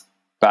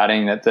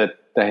batting that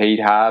the Heat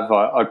have.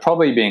 I'd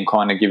probably be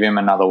inclined to give him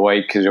another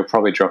week because he'll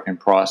probably drop in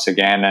price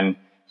again, and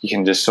you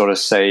can just sort of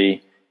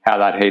see how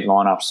that Heat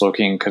lineup's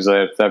looking, because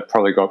they've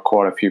probably got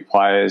quite a few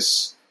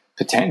players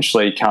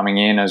potentially coming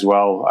in as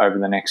well over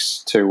the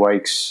next 2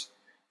 weeks,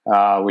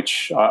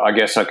 which I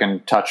guess I can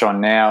touch on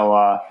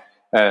now.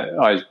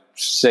 I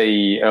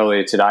see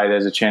earlier today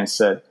there's a chance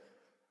that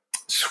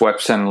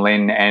Swepson,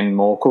 Lynn and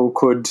Morkel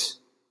could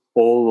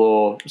all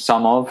or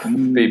some of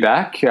be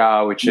back,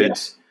 which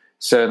is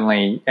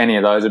certainly, any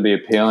of those would be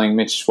appealing.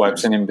 Mitch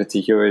Swepson in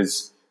particular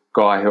is a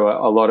guy who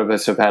a lot of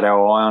us have had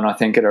our eye on, I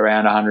think, at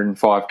around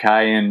 105k,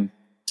 and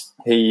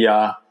he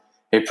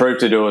proved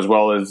to do as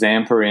well as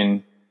Zampa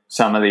in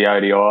some of the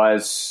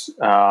ODIs,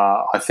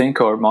 I think,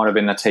 or it might have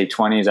been the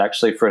T20s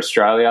actually for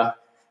Australia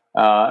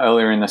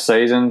earlier in the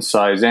season.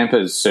 So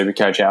Zampa's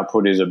Supercoach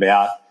output is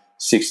about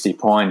 60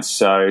 points.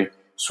 So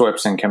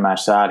Swepson can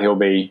match that. He'll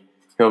be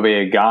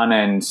a gun,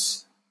 and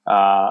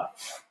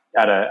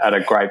at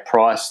a great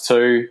price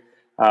too.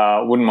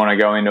 Wouldn't want to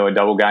go into a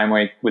double game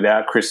week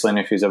without Chris Lynn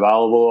if he's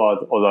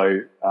available,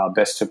 although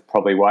best to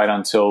probably wait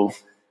until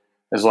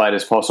as late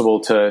as possible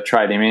to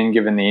trade him in,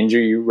 given the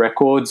injury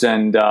records.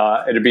 And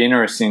it'd be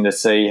interesting to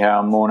see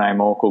how Morne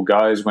Morkel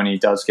goes when he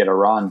does get a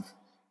run.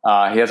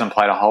 He hasn't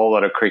played a whole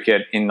lot of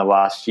cricket in the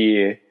last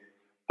year,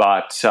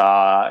 but,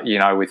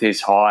 with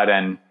his height,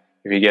 and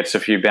if he gets a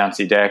few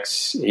bouncy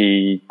decks,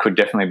 he could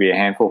definitely be a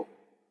handful.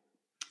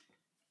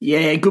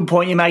 Yeah, good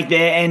point you make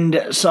there.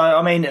 And so,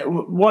 I mean,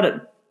 what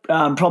it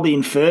probably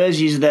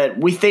infers is that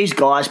with these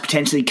guys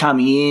potentially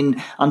coming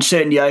in,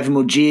 uncertainty over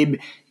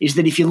Mujib, is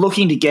that if you're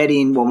looking to get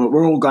in, well,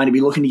 we're all going to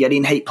be looking to get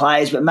in Heat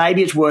players, but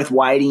maybe it's worth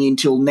waiting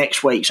until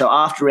next week, so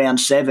after round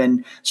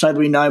 7, so that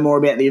we know more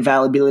about the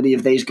availability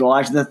of these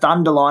guys. The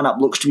Thunder lineup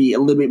looks to be a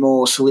little bit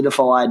more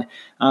solidified.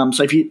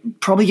 So if you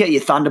probably get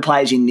your Thunder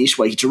players in this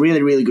week, it's a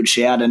really, really good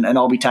shout, and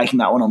I'll be taking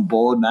that one on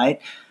board, mate.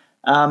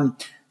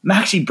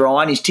 Maxi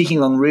Bryan is ticking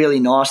along really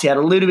nicely. Had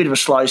a little bit of a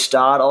slow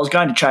start. I was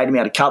going to trade him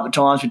out a couple of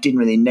times, but didn't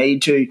really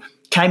need to.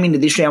 came into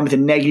this round with a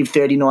negative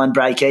 39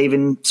 break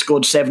even,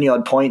 scored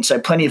 70-odd points, so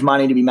plenty of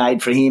money to be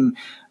made for him,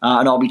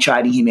 and I'll be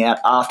trading him out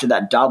after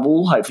that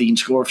double. Hopefully he can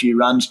score a few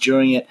runs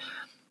during it.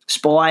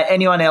 Spy,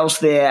 anyone else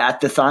there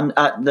at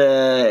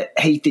the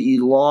Heat that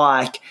you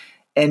like?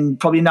 And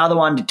probably another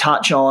one to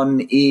touch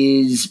on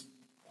is,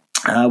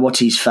 what's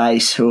his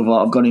face? Who have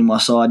I've got in my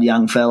side,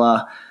 young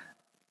fella?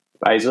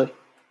 Baisley,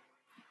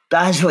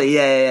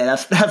 yeah,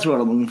 that's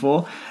what I'm looking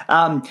for.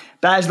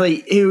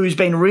 Baisley, who's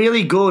been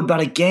really good,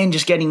 but again,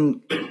 just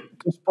getting,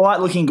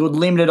 despite looking good,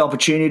 limited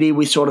opportunity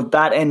with sort of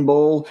bat and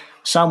ball.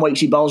 Some weeks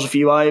he bowls a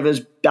few overs,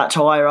 bats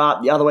higher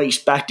up. The other weeks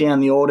back down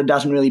the order,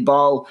 doesn't really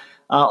bowl.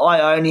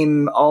 I own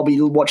him. I'll be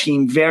watching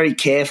him very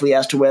carefully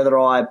as to whether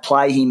I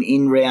play him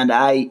in round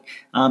 8,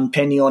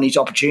 depending on his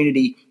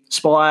opportunity.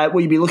 Spy,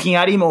 will you be looking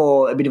at him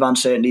or a bit of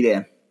uncertainty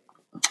there?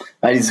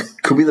 Mate, he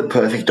could be the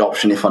perfect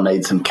option if I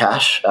need some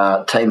cash.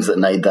 Teams that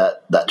need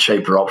that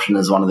cheaper option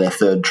as one of their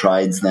third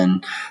trades,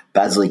 then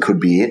Baisley could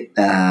be it.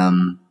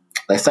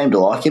 They seem to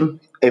like him,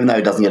 even though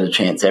he doesn't get a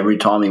chance every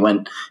time.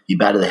 He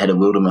batted the head of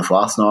Wildermuth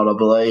last night, I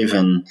believe.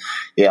 And,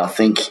 yeah, I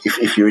think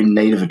if you're in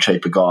need of a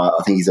cheaper guy,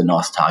 I think he's a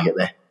nice target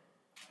there.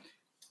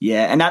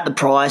 Yeah, and at the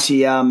price,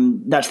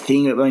 that's the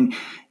thing. I mean,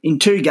 in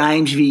 2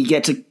 games, if he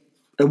gets a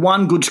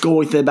one good score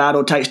with the bat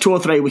or takes 2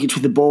 or 3 wickets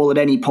with the ball at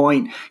any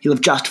point, he'll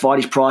have justified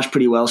his price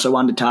pretty well, so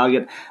one to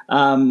target.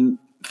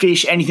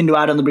 Fish, anything to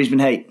add on the Brisbane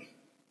Heat?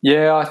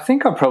 Yeah, I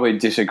think I probably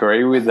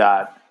disagree with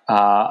that,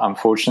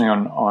 unfortunately,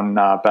 on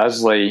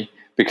Baisley,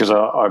 because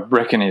I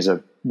reckon he's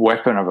a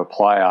weapon of a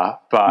player,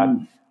 but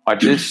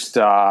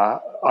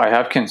I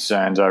have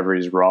concerns over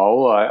his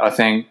role. I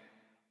think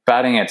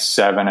batting at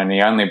 7, and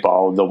he only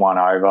bowled the 1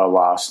 over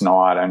last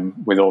night, and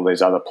with all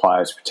these other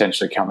players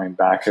potentially coming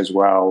back as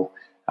well,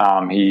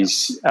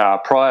 he's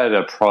prior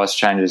to price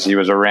changes, he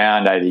was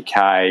around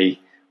 80k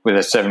with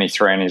a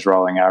 73 in his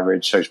rolling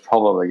average, so he's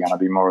probably going to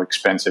be more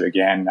expensive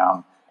again.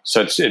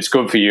 So it's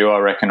good for you, I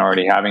reckon,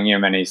 already having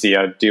him, and he's the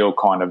ideal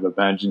kind of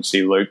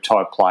emergency loop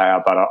type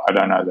player, but I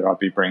don't know that I'd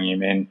be bringing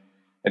him in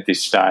at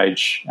this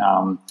stage.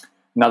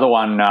 Another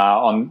one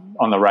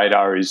on the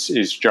radar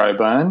is Joe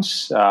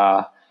Burns,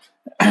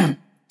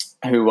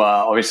 who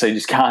obviously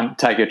just can't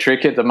take a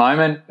trick at the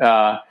moment.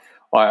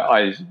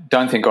 I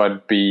don't think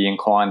I'd be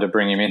inclined to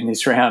bring him in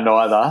this round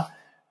either,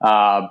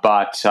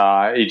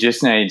 but he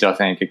just needs, I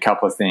think, a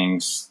couple of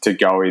things to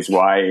go his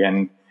way,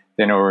 and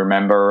then he'll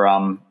remember,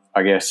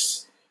 I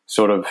guess,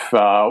 sort of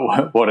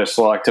what it's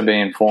like to be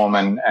in form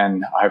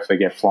and hopefully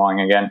get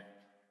flying again.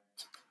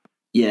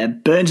 Yeah,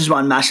 Burns has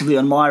won massively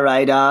on my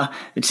radar.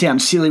 It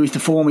sounds silly with the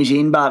form he's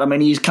in, but I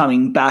mean, he's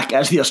coming back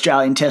as the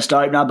Australian Test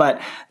opener.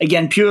 But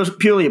again,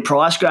 purely a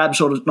price grab,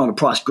 sort of not a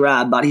price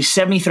grab, but he's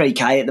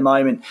 73k at the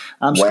moment.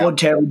 Scored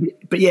terrible,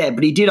 but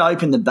he did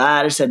open the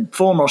bat. I said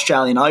former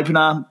Australian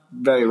opener,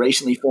 very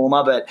recently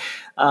former, but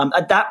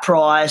at that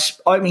price,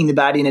 opening the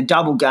bat in a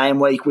double game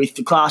week with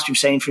the class we've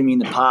seen from him in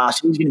the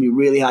past, he's going to be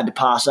really hard to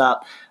pass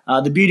up.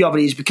 The beauty of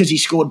it is because he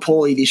scored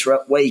poorly this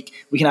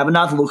week, we can have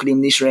another look at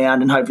him this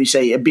round and hopefully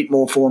see a bit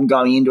more form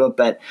going into it.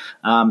 But,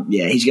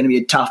 he's going to be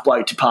a tough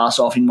bloke to pass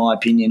off, in my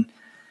opinion.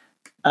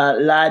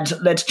 Lads,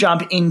 let's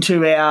jump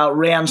into our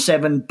round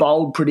 7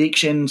 bold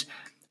predictions.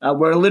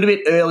 We're a little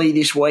bit early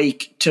this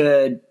week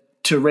to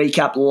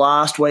recap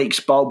last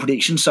week's bold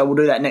predictions, so we'll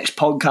do that next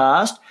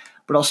podcast.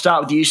 But I'll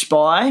start with you,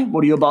 Spy.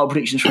 What are your bold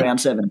predictions for round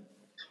 7?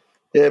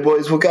 Yeah,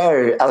 boys, we'll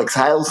go Alex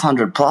Hales,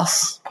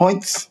 100-plus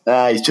points.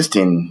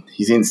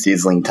 He's in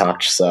sizzling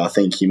touch, so I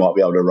think he might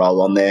be able to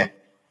roll on there.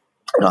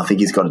 And I think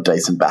he's got a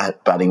decent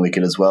batting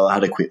wicket as well. I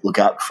had a quick look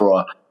up before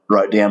I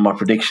wrote down my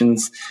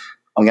predictions.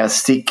 I'm going to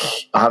stick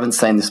 – I haven't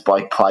seen this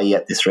bloke play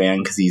yet this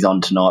round because he's on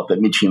tonight, but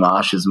Mitchy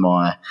Marsh is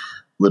my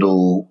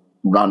little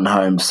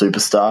run-home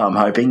superstar, I'm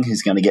hoping,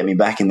 who's going to get me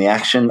back in the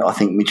action. I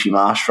think Mitchy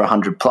Marsh for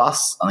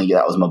 100-plus. I think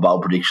that was my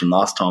bold prediction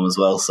last time as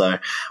well, so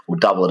we'll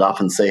double it up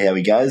and see how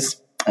he goes.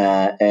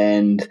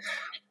 And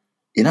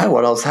you know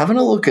what? I was having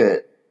a look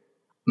at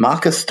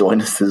Marcus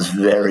Stoinis is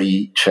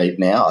very cheap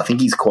now. I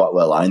think he's quite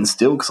well owned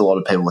still because a lot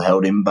of people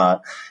held him,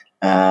 but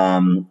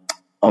I'm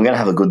going to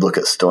have a good look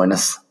at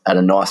Stoinis at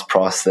a nice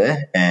price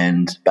there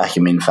and back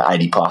him in for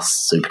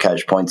 80-plus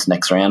Supercoach points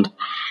next round.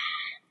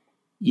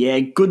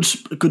 Yeah, good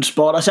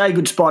spot. I say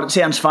good spot. It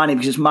sounds funny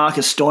because it's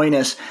Marcus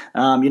Stoinis.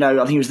 I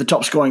think he was the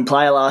top scoring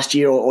player last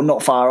year or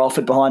not far off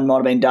it behind might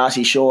have been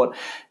Darcy Short.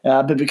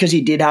 But because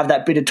he did have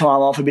that bit of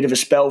time off, a bit of a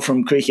spell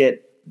from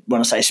cricket,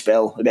 when I say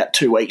spell, about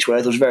 2 weeks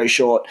worth, it was very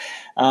short.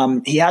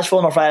 He has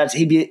fallen off radars.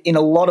 He'd be in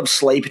a lot of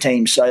sleeper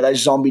teams, so those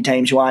zombie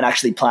teams who aren't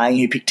actually playing,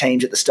 who pick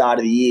teams at the start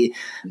of the year.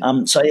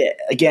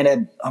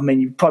 Again,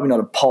 probably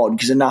not a pod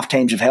because enough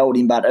teams have held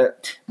him,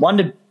 but one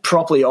to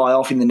properly eye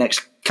off in the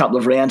next couple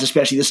of rounds,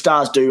 especially the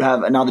Stars do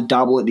have another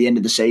double at the end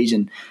of the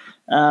season.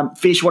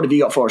 Fish, what have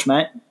you got for us,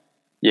 mate?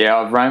 Yeah,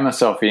 I've reined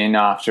myself in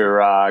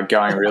after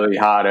going really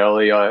hard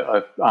early.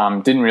 I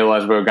didn't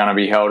realise we were going to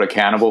be held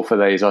accountable for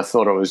these. I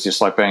thought it was just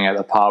like being at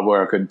the pub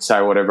where I could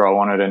say whatever I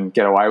wanted and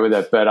get away with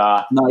it.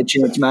 But no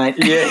chance, mate.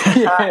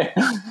 yeah.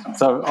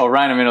 So I'll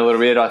rein him in a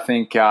little bit. I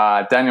think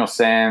Daniel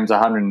Sams,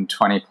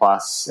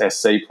 120-plus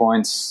SC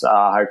points,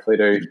 hopefully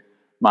to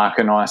mark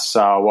a nice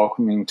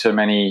welcoming to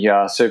many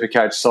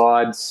Supercoach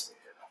sides.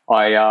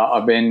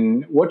 I've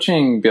been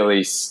watching Billy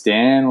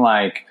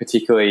Stanlake,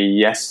 particularly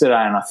yesterday,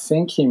 and I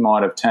think he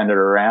might have turned it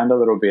around a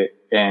little bit.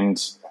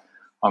 And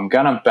I'm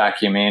going to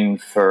back him in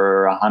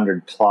for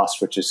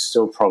 100+, which is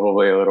still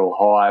probably a little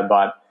high,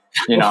 but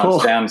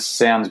it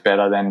sounds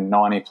better than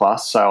 90+.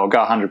 So I'll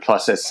go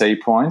 100+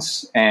 SC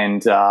points,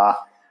 and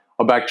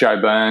I'll back Joe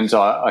Burns.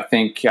 I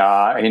think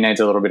he needs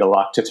a little bit of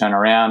luck to turn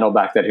around. I'll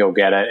back that he'll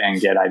get it and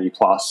get 80+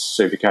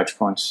 Supercoach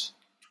points.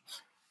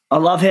 I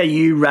love how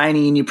you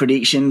reining in your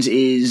predictions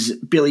is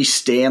Billy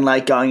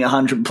Stanlake going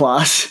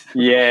 100+.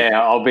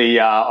 Yeah, I'll be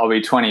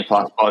 20+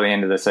 by the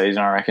end of the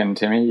season, I reckon,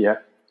 Timmy. Yeah.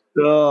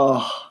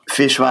 Oh,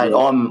 Fish, mate,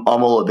 I'm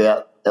all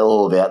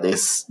about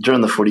this.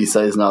 During the footy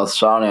season, I was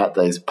throwing out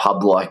these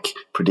pub-like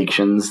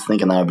predictions,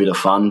 thinking they were a bit of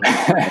fun.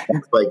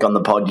 Next week on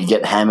the pod, you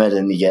get hammered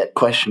and you get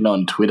questioned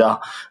on Twitter.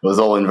 It was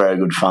all in very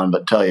good fun,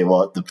 but tell you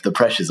what, the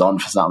pressure's on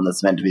for something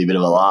that's meant to be a bit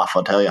of a laugh,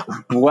 I tell you.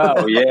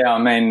 Well, yeah, I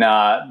mean,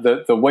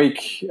 the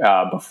week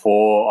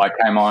before I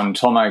came on,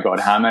 Tomo got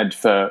hammered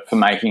for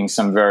making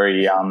some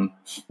very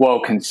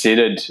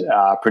well-considered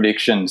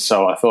predictions,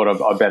 so I thought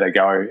I'd better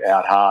go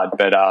out hard,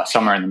 but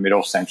somewhere in the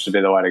middle seems to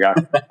be the way to go.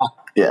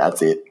 Yeah,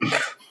 that's it.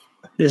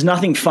 There's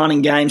nothing fun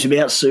in games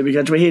about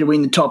Supercoach. We're here to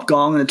win the top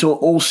gong, and it's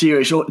all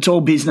serious. It's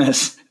all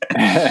business.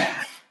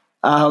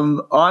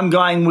 I'm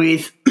going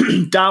with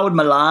Darwood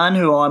Milan,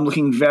 who I'm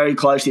looking very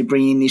closely at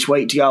bringing in this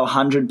week to go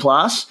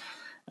 100+.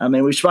 I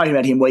mean, we've spoken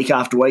about him week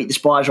after week. The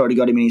Spies already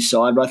got him in his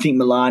side, but I think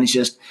Milan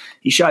is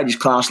he showed his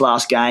class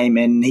last game,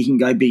 and he can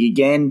go big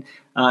again.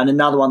 And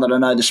another one that I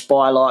know the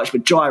Spy likes,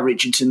 but Jai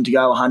Richardson to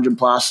go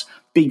 100+.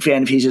 Big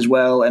fan of his as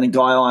well, and a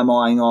guy I'm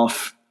eyeing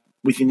off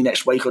within the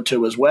next week or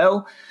two as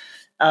well.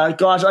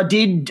 Guys, I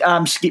did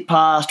skip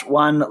past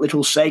one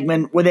little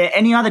segment. Were there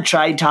any other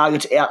trade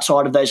targets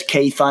outside of those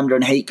key Thunder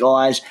and Heat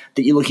guys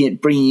that you're looking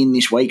at bringing in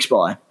this week,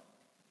 Spy?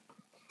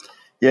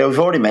 Yeah, we've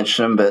already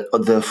mentioned them,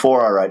 but the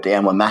four I wrote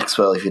down were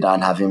Maxwell. If you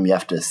don't have him, you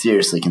have to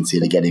seriously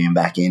consider getting him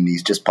back in.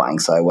 He's just playing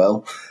so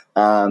well.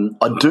 In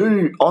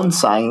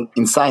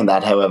saying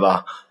that,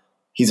 however,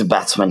 he's a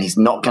batsman. He's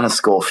not going to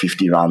score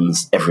 50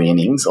 runs every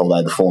innings,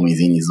 although the form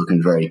he's in is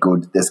looking very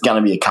good. There's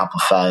going to be a couple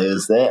of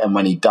failures there, and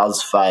when he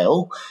does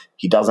fail,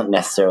 he doesn't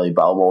necessarily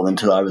bowl more than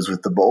 2 overs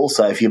with the ball.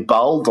 So if you're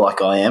bowled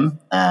like I am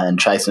and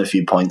chasing a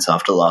few points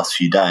after the last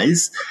few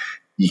days,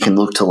 you can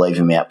look to leave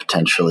him out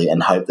potentially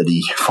and hope that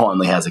he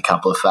finally has a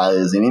couple of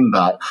failures in him.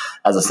 But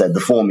as I said, the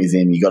form he's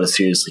in, you've got to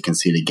seriously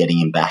consider getting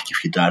him back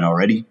if you don't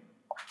already.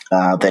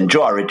 Then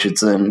Jai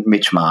Richardson,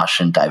 Mitch Marsh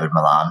and David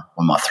Milan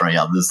were my 3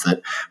 others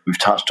that we've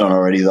touched on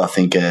already that I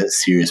think are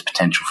serious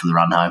potential for the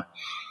run home.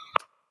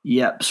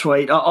 Yep,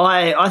 sweet.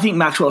 I think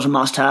Maxwell's a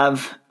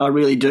must-have. I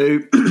really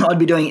do. I'd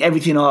be doing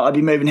everything. I'd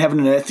be moving heaven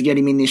and earth to get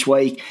him in this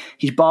week.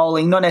 He's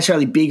bowling, not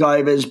necessarily big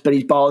overs, but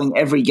he's bowling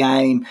every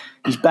game.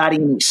 He's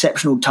batting an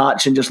exceptional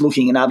touch and just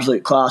looking an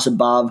absolute class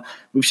above.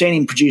 We've seen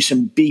him produce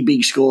some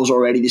big scores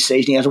already this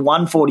season. He has a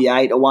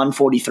 148, a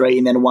 143,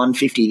 and then a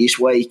 150 this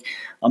week.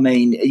 I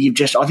mean,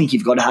 I think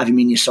you've got to have him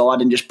in your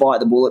side and just bite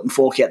the bullet and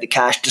fork out the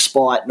cash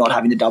despite not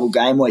having the double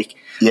game week.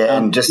 Yeah,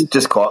 and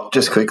just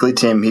quickly,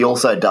 Tim, he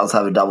also does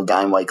have a double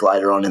game week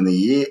later on in the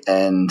year,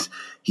 and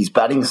he's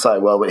batting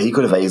so well, but he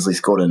could have easily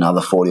scored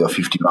another 40 or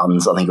 50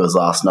 runs, I think it was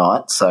last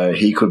night, so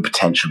he could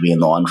potentially be in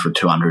line for a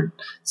 200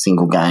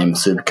 single-game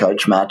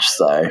Supercoach match.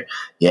 So,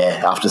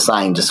 yeah, after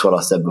saying just what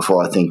I said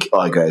before, I think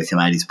I agree with you,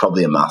 mate. He's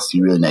probably a must.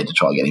 You really need to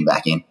try getting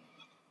back in.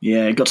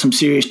 Yeah, got some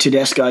serious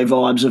Tedesco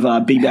vibes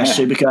of Big Bash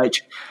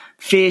Supercoach.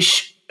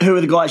 Fish, who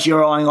are the guys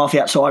you're eyeing off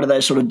outside of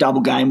those sort of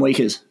double game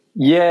weekers?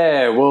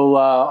 Yeah, well,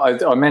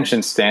 I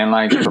mentioned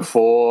Stanley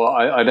before.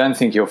 I don't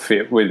think he'll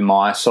fit with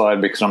my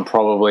side because I'm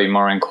probably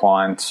more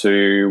inclined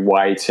to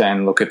wait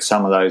and look at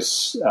some of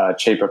those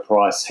cheaper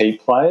price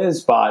Heat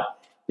players. But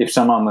if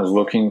someone was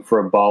looking for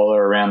a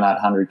bowler around that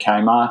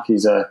 100K mark,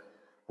 I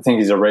think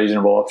he's a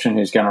reasonable option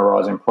who's going to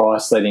rise in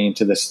price leading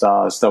into the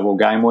Stars double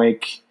game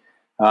week.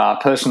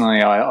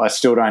 Personally, I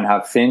still don't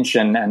have Finch,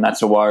 and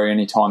that's a worry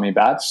any time he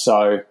bats.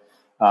 So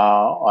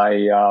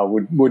I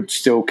would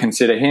still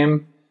consider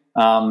him.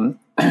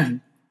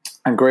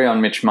 Agree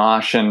on Mitch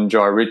Marsh and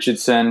Jai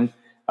Richardson.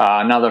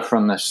 Another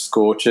from the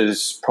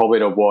Scorchers probably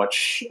to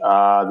watch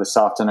this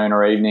afternoon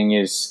or evening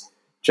is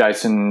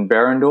Jason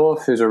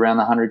Behrendorff, who's around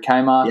the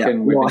 100K mark,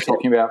 and we've been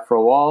talking about for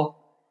a while.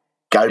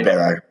 Go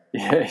Barrow.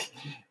 Yeah.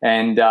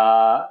 And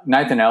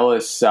Nathan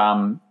Ellis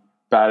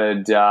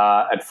batted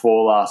at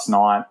 4 last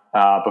night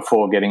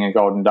before getting a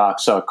golden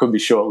duck, so it could be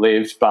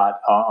short-lived, but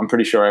I'm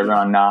pretty sure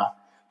everyone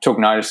took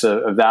notice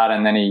of that,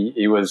 and then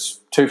he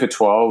was 2 for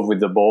 12 with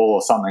the ball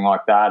or something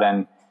like that,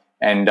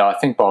 and I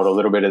think bowled a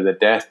little bit of the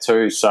death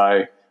too.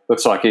 So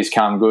looks like he's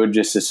come good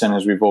just as soon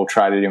as we've all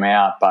traded him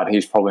out, but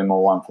he's probably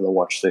more one for the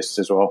watch list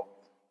as well.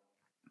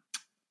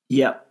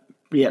 Yep.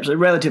 Yeah, so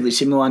relatively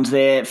similar ones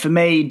there. For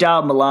me,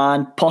 Dale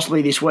Milan,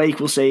 possibly this week.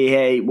 We'll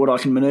see what I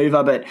can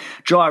manoeuvre. But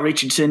Jai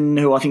Richardson,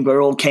 who I think we're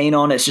all keen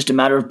on, it's just a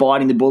matter of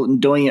biting the bullet and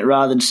doing it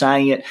rather than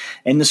saying it.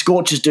 And the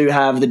Scorchers do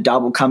have the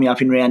double coming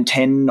up in round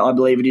 10, I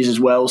believe it is as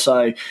well.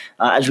 So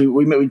as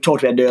we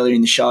talked about earlier in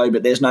the show,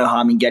 but there's no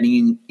harm in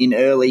getting in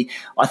early.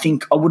 I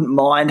think I wouldn't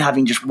mind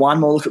having just one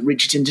more look at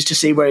Richardson just to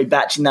see where he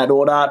bats in that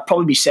order. It'd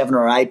probably be 7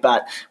 or 8,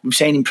 but we've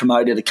seen him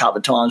promoted a couple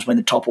of times when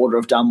the top order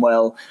have done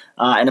well.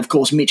 And, of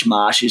course, Mitch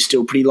Marsh is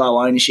still pretty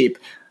low ownership.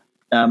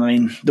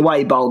 The way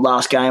he bowled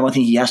last game, I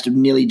think he has to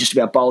nearly just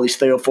about bowl his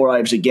 3 or 4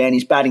 overs again.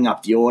 He's batting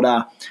up the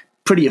order.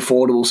 Pretty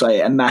affordable, so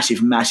a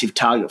massive, massive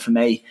target for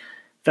me.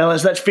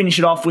 Fellas, let's finish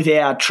it off with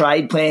our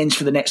trade plans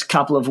for the next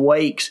couple of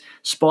weeks.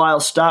 Spy, I'll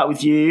start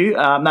with you.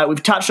 Mate,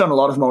 we've touched on a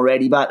lot of them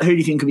already, but who do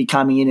you think will be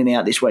coming in and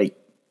out this week?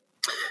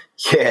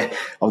 Yeah,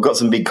 I've got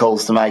some big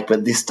calls to make, but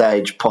at this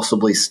stage,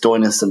 possibly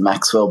Stoinis and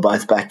Maxwell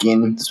both back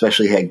in,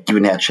 especially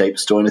given how cheap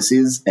Stoinis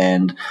is,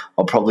 and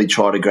I'll probably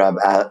try to grab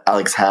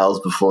Alex Hales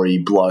before he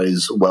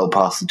blows well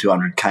past the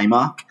 200k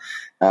mark.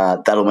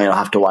 That'll mean I'll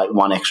have to wait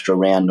one extra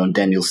round on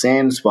Daniel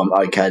Sams, but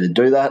I'm okay to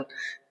do that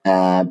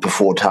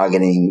before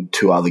targeting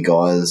 2 other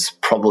guys,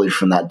 probably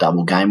from that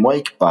double game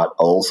week, but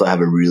I'll also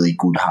have a really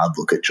good hard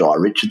look at Jai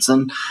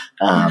Richardson.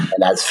 And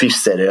as Fish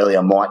said earlier,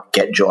 I might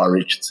get Jai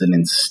Richardson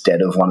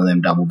instead of one of them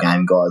double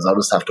game guys. I'll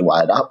just have to weigh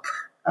it up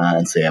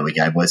and see how we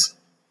go, boys.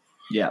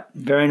 Yeah,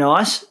 very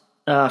nice.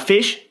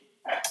 Fish?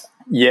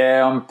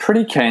 Yeah, I'm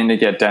pretty keen to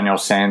get Daniel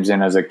Sams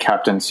in as a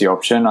captaincy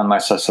option,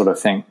 unless I sort of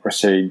think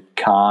Rashid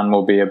Khan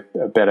will be a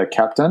better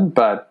captain.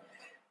 But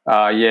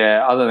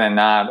other than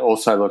that,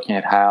 also looking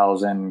at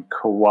Hales and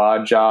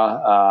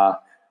Khawaja,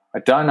 I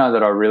don't know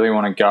that I really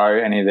want to go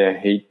any of their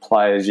Heat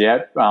players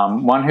yet.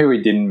 One who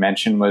we didn't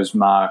mention was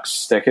Mark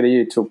Steckity,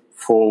 who took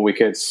 4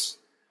 wickets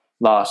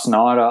last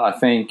night. I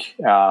think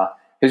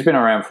he's been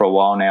around for a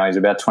while now. He's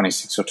about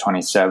 26 or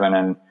 27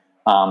 and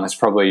has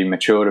probably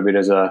matured a bit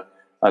as a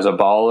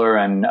bowler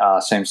and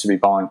seems to be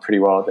bowling pretty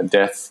well at the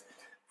death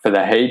for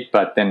the Heat,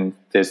 but then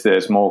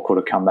there's more could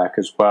have come back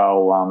as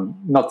well.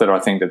 Not that I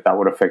think that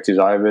would affect his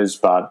overs,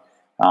 but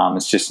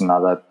it's just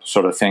another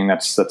sort of thing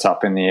that's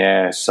up in the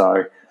air.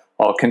 So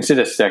I'll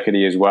consider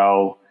Steckity as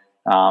well.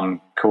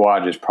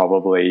 Khawaja is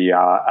probably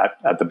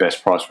at the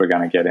best price we're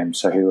going to get him,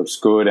 so he looks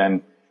good.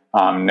 And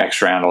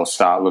next round I'll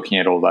start looking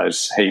at all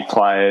those Heat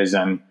players,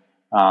 and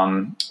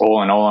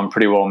all in all I'm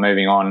pretty well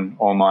moving on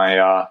all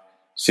my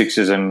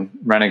Sixers and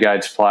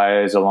Renegades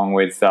players, along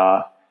with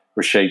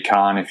Rashid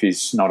Khan if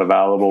he's not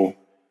available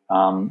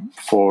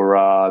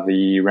for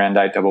the round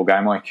 8 double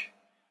game week.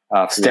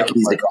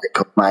 Steckity's a great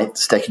call, mate.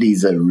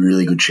 Steckity's a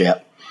really good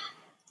shout.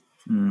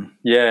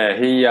 Yeah,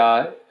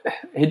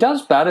 he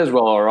does bat as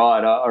well, all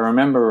right. I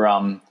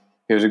remember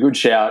he was a good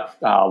shout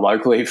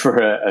locally for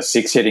a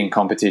 6-hitting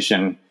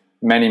competition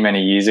many,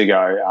 many years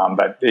ago,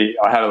 but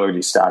I had a look at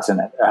his stats and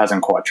it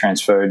hasn't quite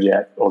transferred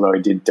yet, although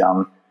he did,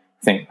 I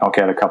think, knock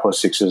out a couple of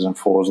 6s and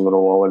 4s a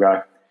little while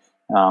ago.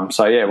 One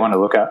to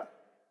look at.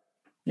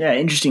 Yeah,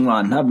 interesting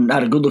one. I haven't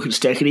had a good look at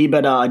Steckity,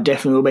 but I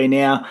definitely will be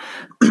now.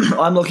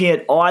 I'm looking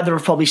at either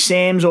of probably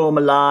Sams or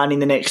Milan in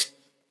the next,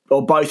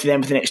 or both of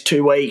them for the next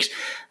 2 weeks.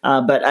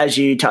 But as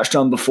you touched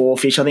on before,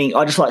 Fish, I think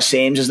I just like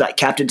Sams as that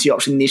captaincy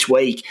option this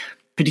week,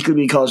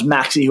 particularly because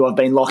Maxi, who I've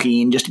been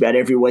locking in just about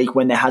every week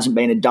when there hasn't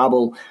been a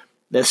double,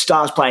 the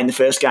Stars playing the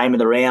first game of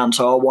the round,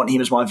 so I want him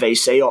as my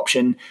VC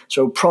option.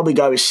 So I'll probably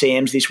go with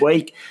Sams this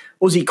week.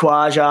 Uzi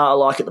Khawaja, I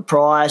like at the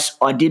price.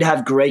 I did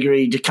have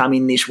Gregory to come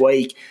in this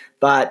week,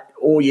 but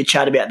all your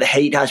chat about the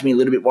Heat has me a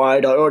little bit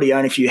worried. I already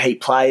own a few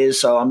Heat players,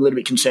 so I'm a little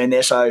bit concerned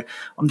there. So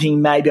I'm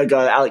thinking maybe I'll go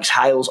Alex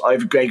Hales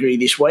over Gregory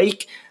this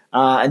week.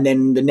 And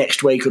then the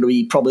next week it'll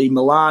be probably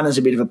Milan as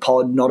a bit of a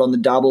pod, not on the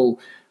double.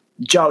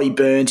 Joey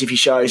Burns if he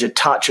shows a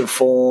touch of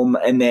form,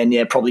 and then,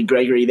 probably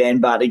Gregory then.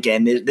 But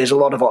again, there's a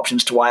lot of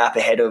options to weigh up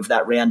ahead of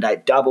that round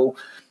 8 double.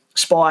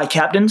 Spy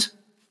captains?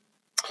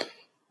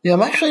 Yeah,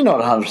 I'm actually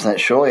not 100%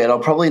 sure yet. I'll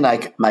probably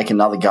make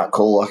another gut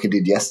call like I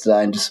did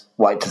yesterday and just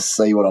wait to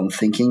see what I'm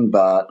thinking.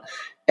 But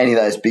any of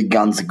those big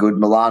guns are good.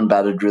 Milan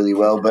batted really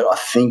well, but I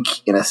think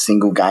in a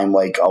single game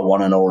week I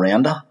want an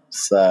all-rounder.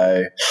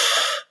 So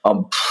I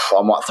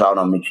might throw it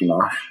on Mitchy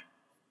Marsh.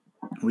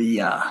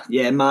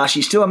 Marsh,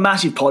 he's still a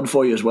massive pod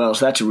for you as well,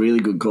 so that's a really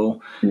good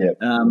call. Yeah.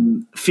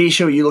 Fish,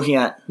 who are you looking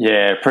at?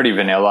 Yeah, pretty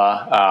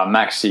vanilla.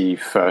 Maxi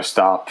first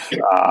up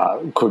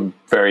could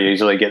very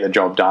easily get the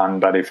job done,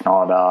 but if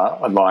not,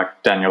 I'd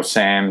like Daniel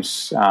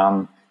Sams.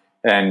 And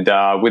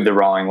with the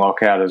rolling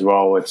lockout as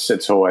well,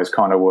 it's always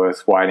kind of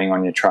worth waiting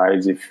on your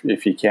trades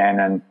if you can,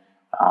 and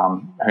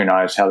who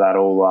knows how that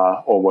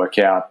all work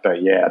out.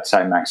 But yeah, I'd say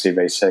Maxi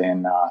VC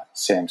and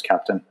Sam's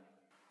captain.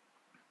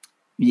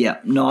 Yeah,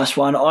 nice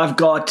one. I've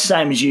got,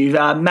 same as you,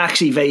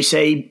 Maxi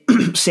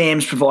VC,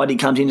 Sam's provided he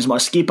comes in as my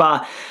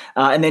skipper.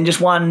 And then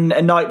just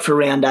a note for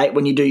round 8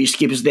 when you do your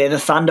skippers there, the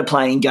Thunder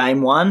playing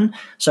game 1.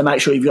 So make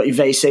sure you've got your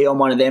VC on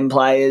one of them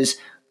players.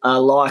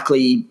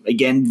 likely,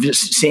 again,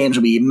 Sam's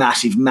will be a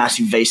massive,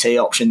 massive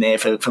VC option there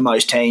for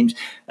most teams.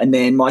 And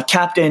then my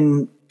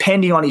captain,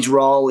 pending on his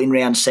role in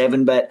round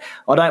 7, but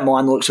I don't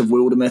mind the looks of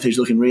Wildermuth, who's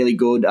looking really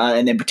good,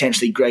 and then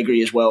potentially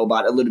Gregory as well,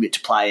 but a little bit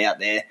to play out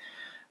there.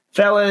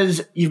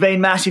 Fellas, you've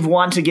been massive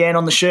once again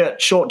on the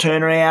short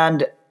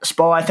turnaround.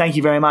 Spy, thank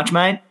you very much,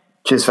 mate.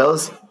 Cheers,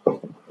 fellas.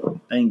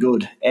 Been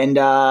good. And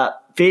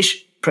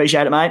Fish,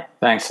 appreciate it, mate.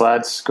 Thanks,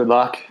 lads. Good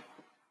luck.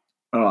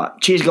 All right.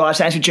 Cheers, guys.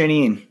 Thanks for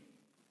tuning in.